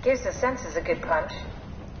 Gives the senses a good punch.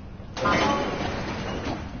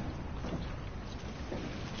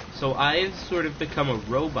 So I've sort of become a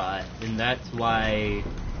robot, and that's why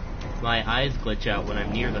my eyes glitch out when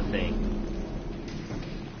I'm near the thing.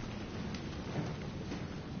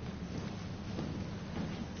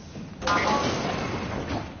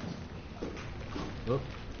 Oop,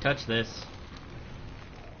 touch this.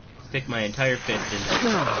 Stick my entire fist in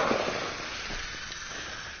there.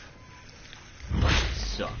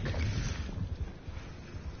 Suck.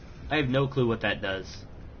 I have no clue what that does.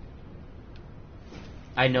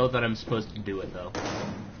 I know that I'm supposed to do it, though.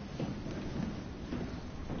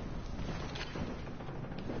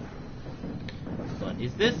 But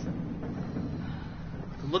is this...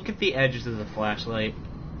 Look at the edges of the flashlight.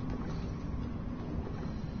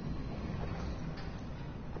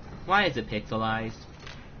 Why is it pixelized?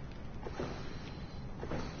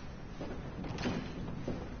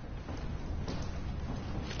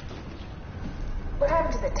 What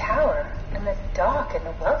happened to the tower, and the dock, and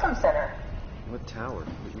the welcome center? What tower?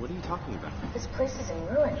 What are you talking about? This place is in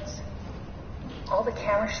ruins. All the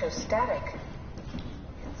cameras show static.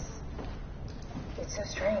 It's so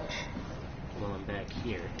strange. Well, I'm back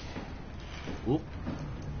here. Whoop.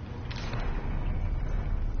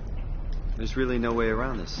 There's really no way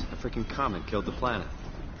around this. A freaking comet killed the planet.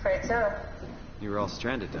 Afraid so. You were all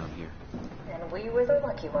stranded down here. And we were the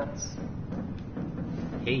lucky ones.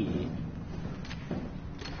 Hey.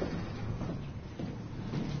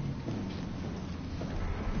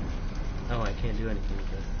 Oh, I can't do anything with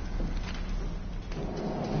this.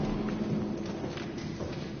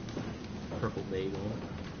 Purple bagel.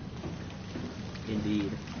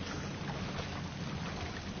 Indeed.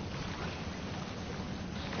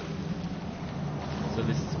 So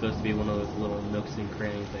this is supposed to be one of those little nooks and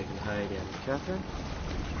crannies I can hide in. Catherine?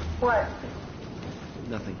 What?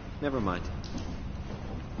 Nothing. Never mind.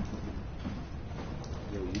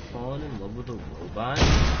 Yo, you falling in love with a robot?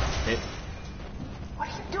 It... What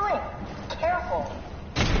are you doing? Careful.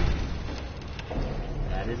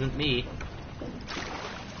 That isn't me.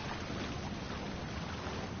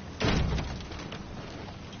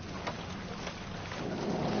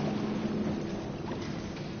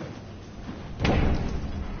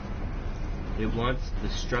 It wants the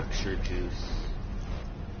structure juice.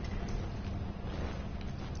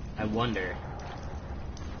 I wonder.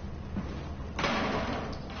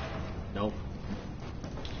 Nope.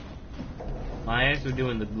 My eyes are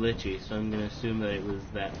doing the glitchy, so I'm gonna assume that it was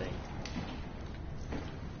that thing.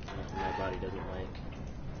 That my body doesn't like.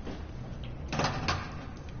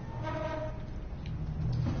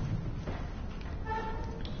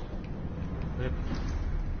 Yep.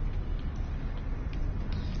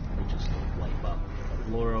 I'll just wipe up the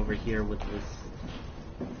floor over here with this.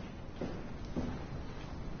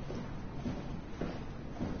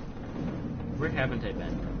 Where haven't I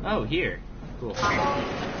been? Oh, here. Cool.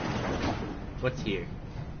 What's here?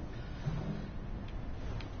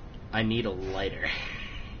 I need a lighter.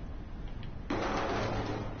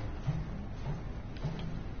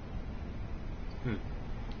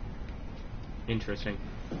 Interesting.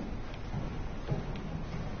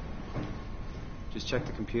 Just check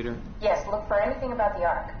the computer. Yes, look for anything about the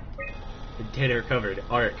Ark. The dinner covered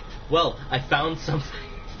Ark. Well, I found something.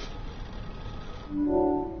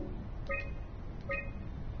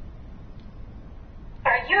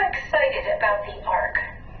 Are you excited about the Ark?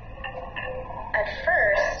 At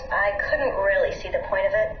first, I couldn't really see the point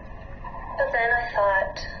of it. But then I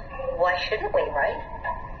thought, why shouldn't we, right?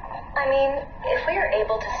 I mean, if we are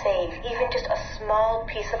able to save even just a small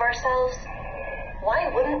piece of ourselves, why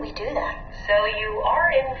wouldn't we do that? So you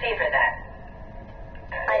are in favor then?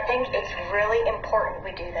 I think it's really important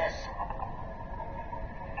we do this.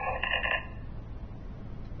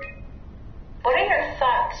 What are your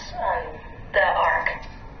thoughts on the Ark?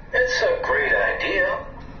 It's a great idea.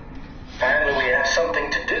 Finally, we have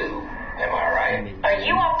something to do. Am I right? Are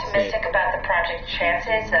you optimistic about the project's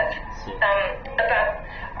chances of, about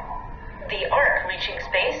the Ark reaching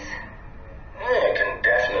space? It can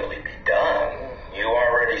definitely be done. You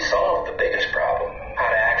already solved the biggest problem, how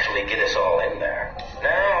to actually get us all in there.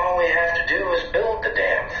 Now all we have to do is build the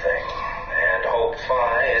damn thing, and hope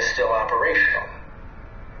Phi is still operational.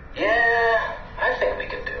 Yeah, I think we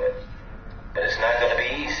can do it. But it's not going to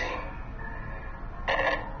be easy.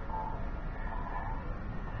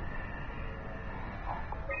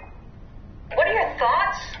 What are your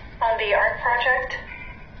thoughts on the Ark project?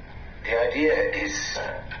 The idea is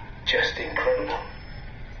just incredible.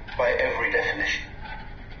 By every definition.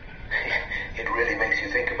 It really makes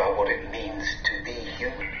you think about what it means to be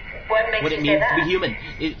human. What makes What you it say means that? to be human.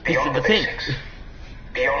 Beyond The the thing. basics.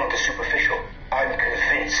 Beyond the superficial. I'm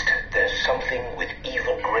convinced there's something with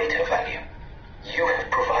even greater value. You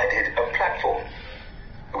have provided a platform,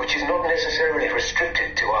 which is not necessarily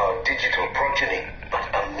restricted to our digital progeny, but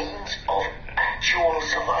a means of actual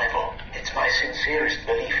survival. It's my sincerest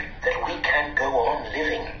belief that we can go on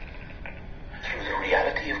living through the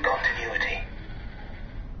reality of continuity.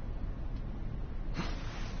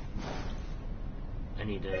 I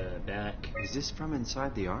need back. Is this from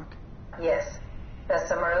inside the Ark? Yes. That's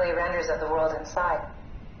some early renders of the world inside.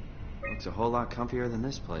 Looks a whole lot comfier than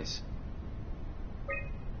this place.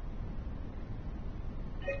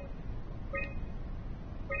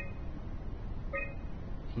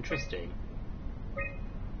 Interesting.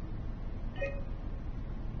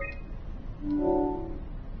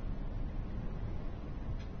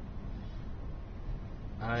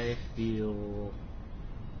 I feel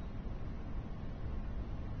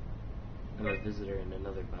I'm a visitor in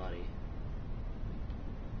another body.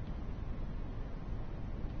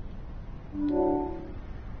 How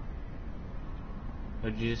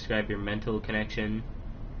would you describe your mental connection?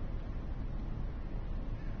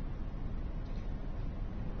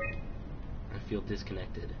 I feel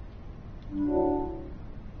disconnected.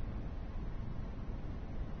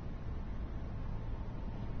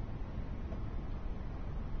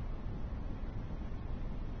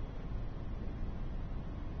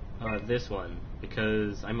 This one,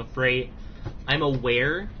 because I'm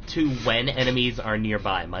aware to when enemies are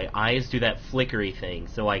nearby. My eyes do that flickery thing,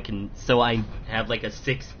 so I have like a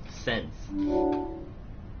sixth sense. How do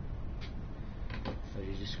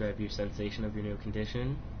you describe your sensation of your new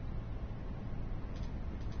condition?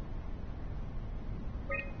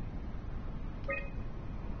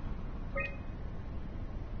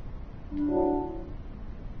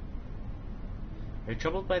 Are you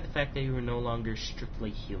troubled by the fact that you are no longer strictly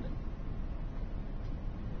human?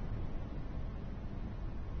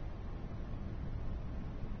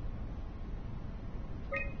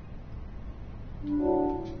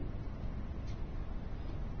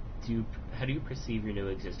 How do you perceive your new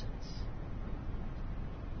existence?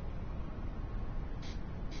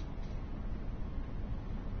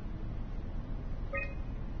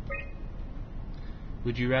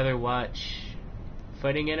 Would you rather watch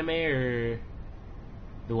fighting anime or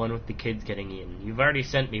the one with the kids getting eaten? You've already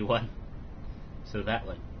sent me one, so that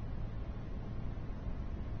one.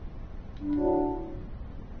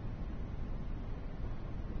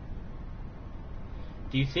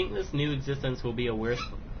 Do you think this new existence will be a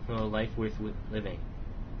life worth living?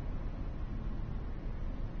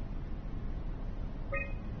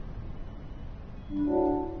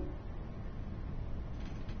 Move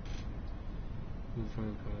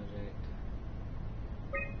from project.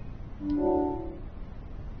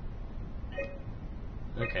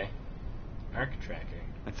 Okay. Arc tracker.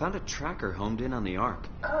 I found a tracker homed in on the Ark.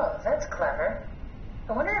 Oh, that's clever.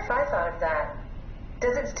 I wonder if I thought of that.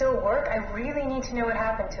 Does it still work? I really need to know what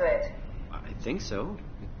happened to it. I think so.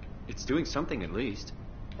 It's doing something at least.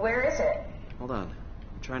 Where is it? Hold on.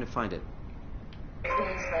 I'm trying to find it.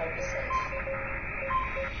 Please let it be safe.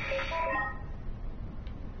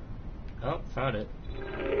 Oh, found it.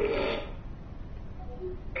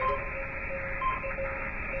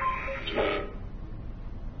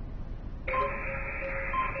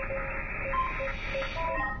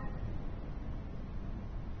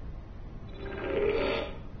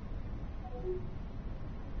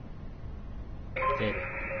 Did.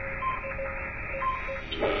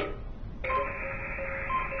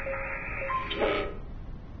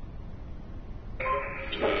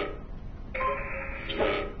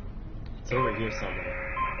 It's over here somewhere.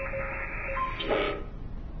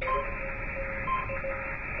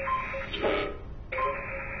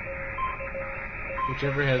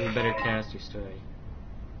 Whichever has a better cast or story.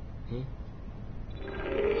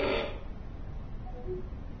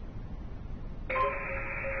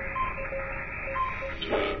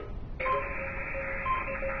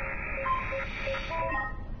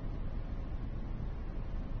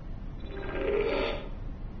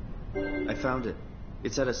 I found it.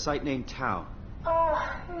 It's at a site named Tau.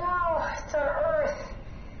 Oh, no, it's on Earth.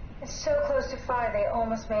 It's so close to 5, they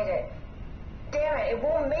almost made it. Damn it, it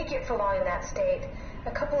won't make it for long in that state.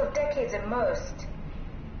 A couple of decades at most.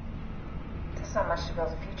 That's not much to build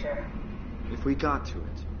a future. If we got to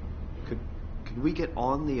it, could we get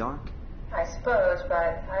on the Ark? I suppose,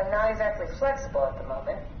 but I'm not exactly flexible at the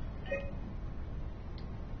moment.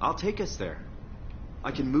 I'll take us there.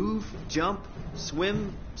 I can move, jump,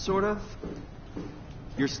 swim, sort of.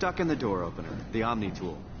 You're stuck in the door opener, the Omni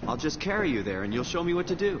tool. I'll just carry you there and you'll show me what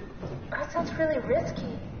to do. That sounds really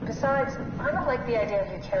risky. Besides, I don't like the idea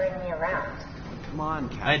of you carrying me around. Come on,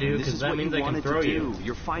 Captain. I do, this because is that what means you I can wanted throw to you. do.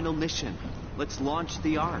 Your final mission. Let's launch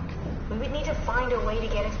the Ark. We would need to find a way to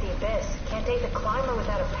get into the abyss. Can't take the climber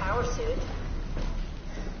without a power suit.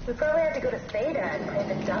 We probably have to go to Theta and pray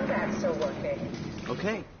the dumbat's still working.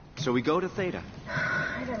 Okay, so we go to Theta.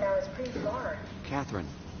 I don't know, it's pretty far. Catherine,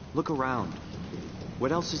 look around.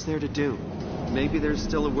 What else is there to do? Maybe there's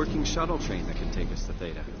still a working shuttle train that can take us to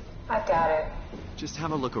Theta. I doubt it. Just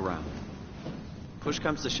have a look around. Push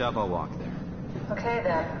comes to shove, I'll walk there. Okay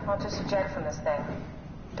then, I'll just eject from this thing.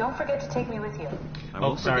 Don't forget to take me with you.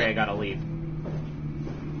 Oh, sorry, I gotta leave.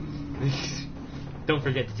 Don't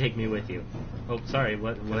forget to take me with you. Oh, sorry,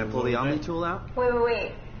 what Can I pull the Omni tool out?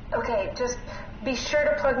 Wait. Okay, just be sure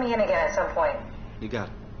to plug me in again at some point. You got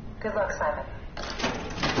it. Good luck, Simon.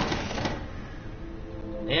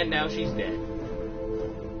 And now she's dead.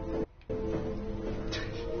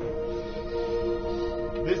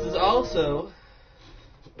 This is also,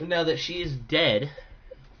 now that she is dead,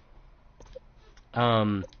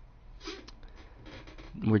 we're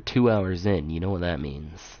 2 hours in. You know what that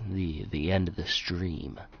means. The end of the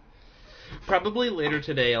stream. Probably later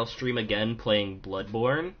today I'll stream again playing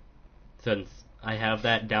Bloodborne, since I have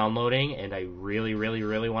that downloading and I really, really,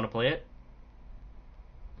 really want to play it.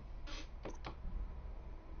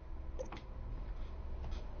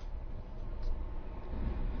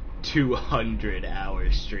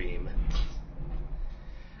 $200-hour stream.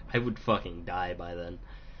 I would fucking die by then.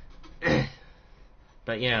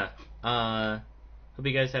 But yeah, hope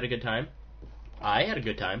you guys had a good time. I had a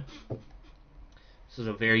good time. This was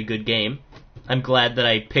a very good game. I'm glad that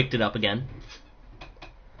I picked it up again.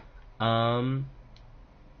 And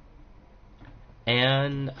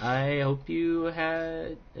I hope you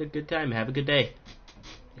had a good time. Have a good day.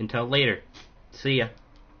 Until later. See ya.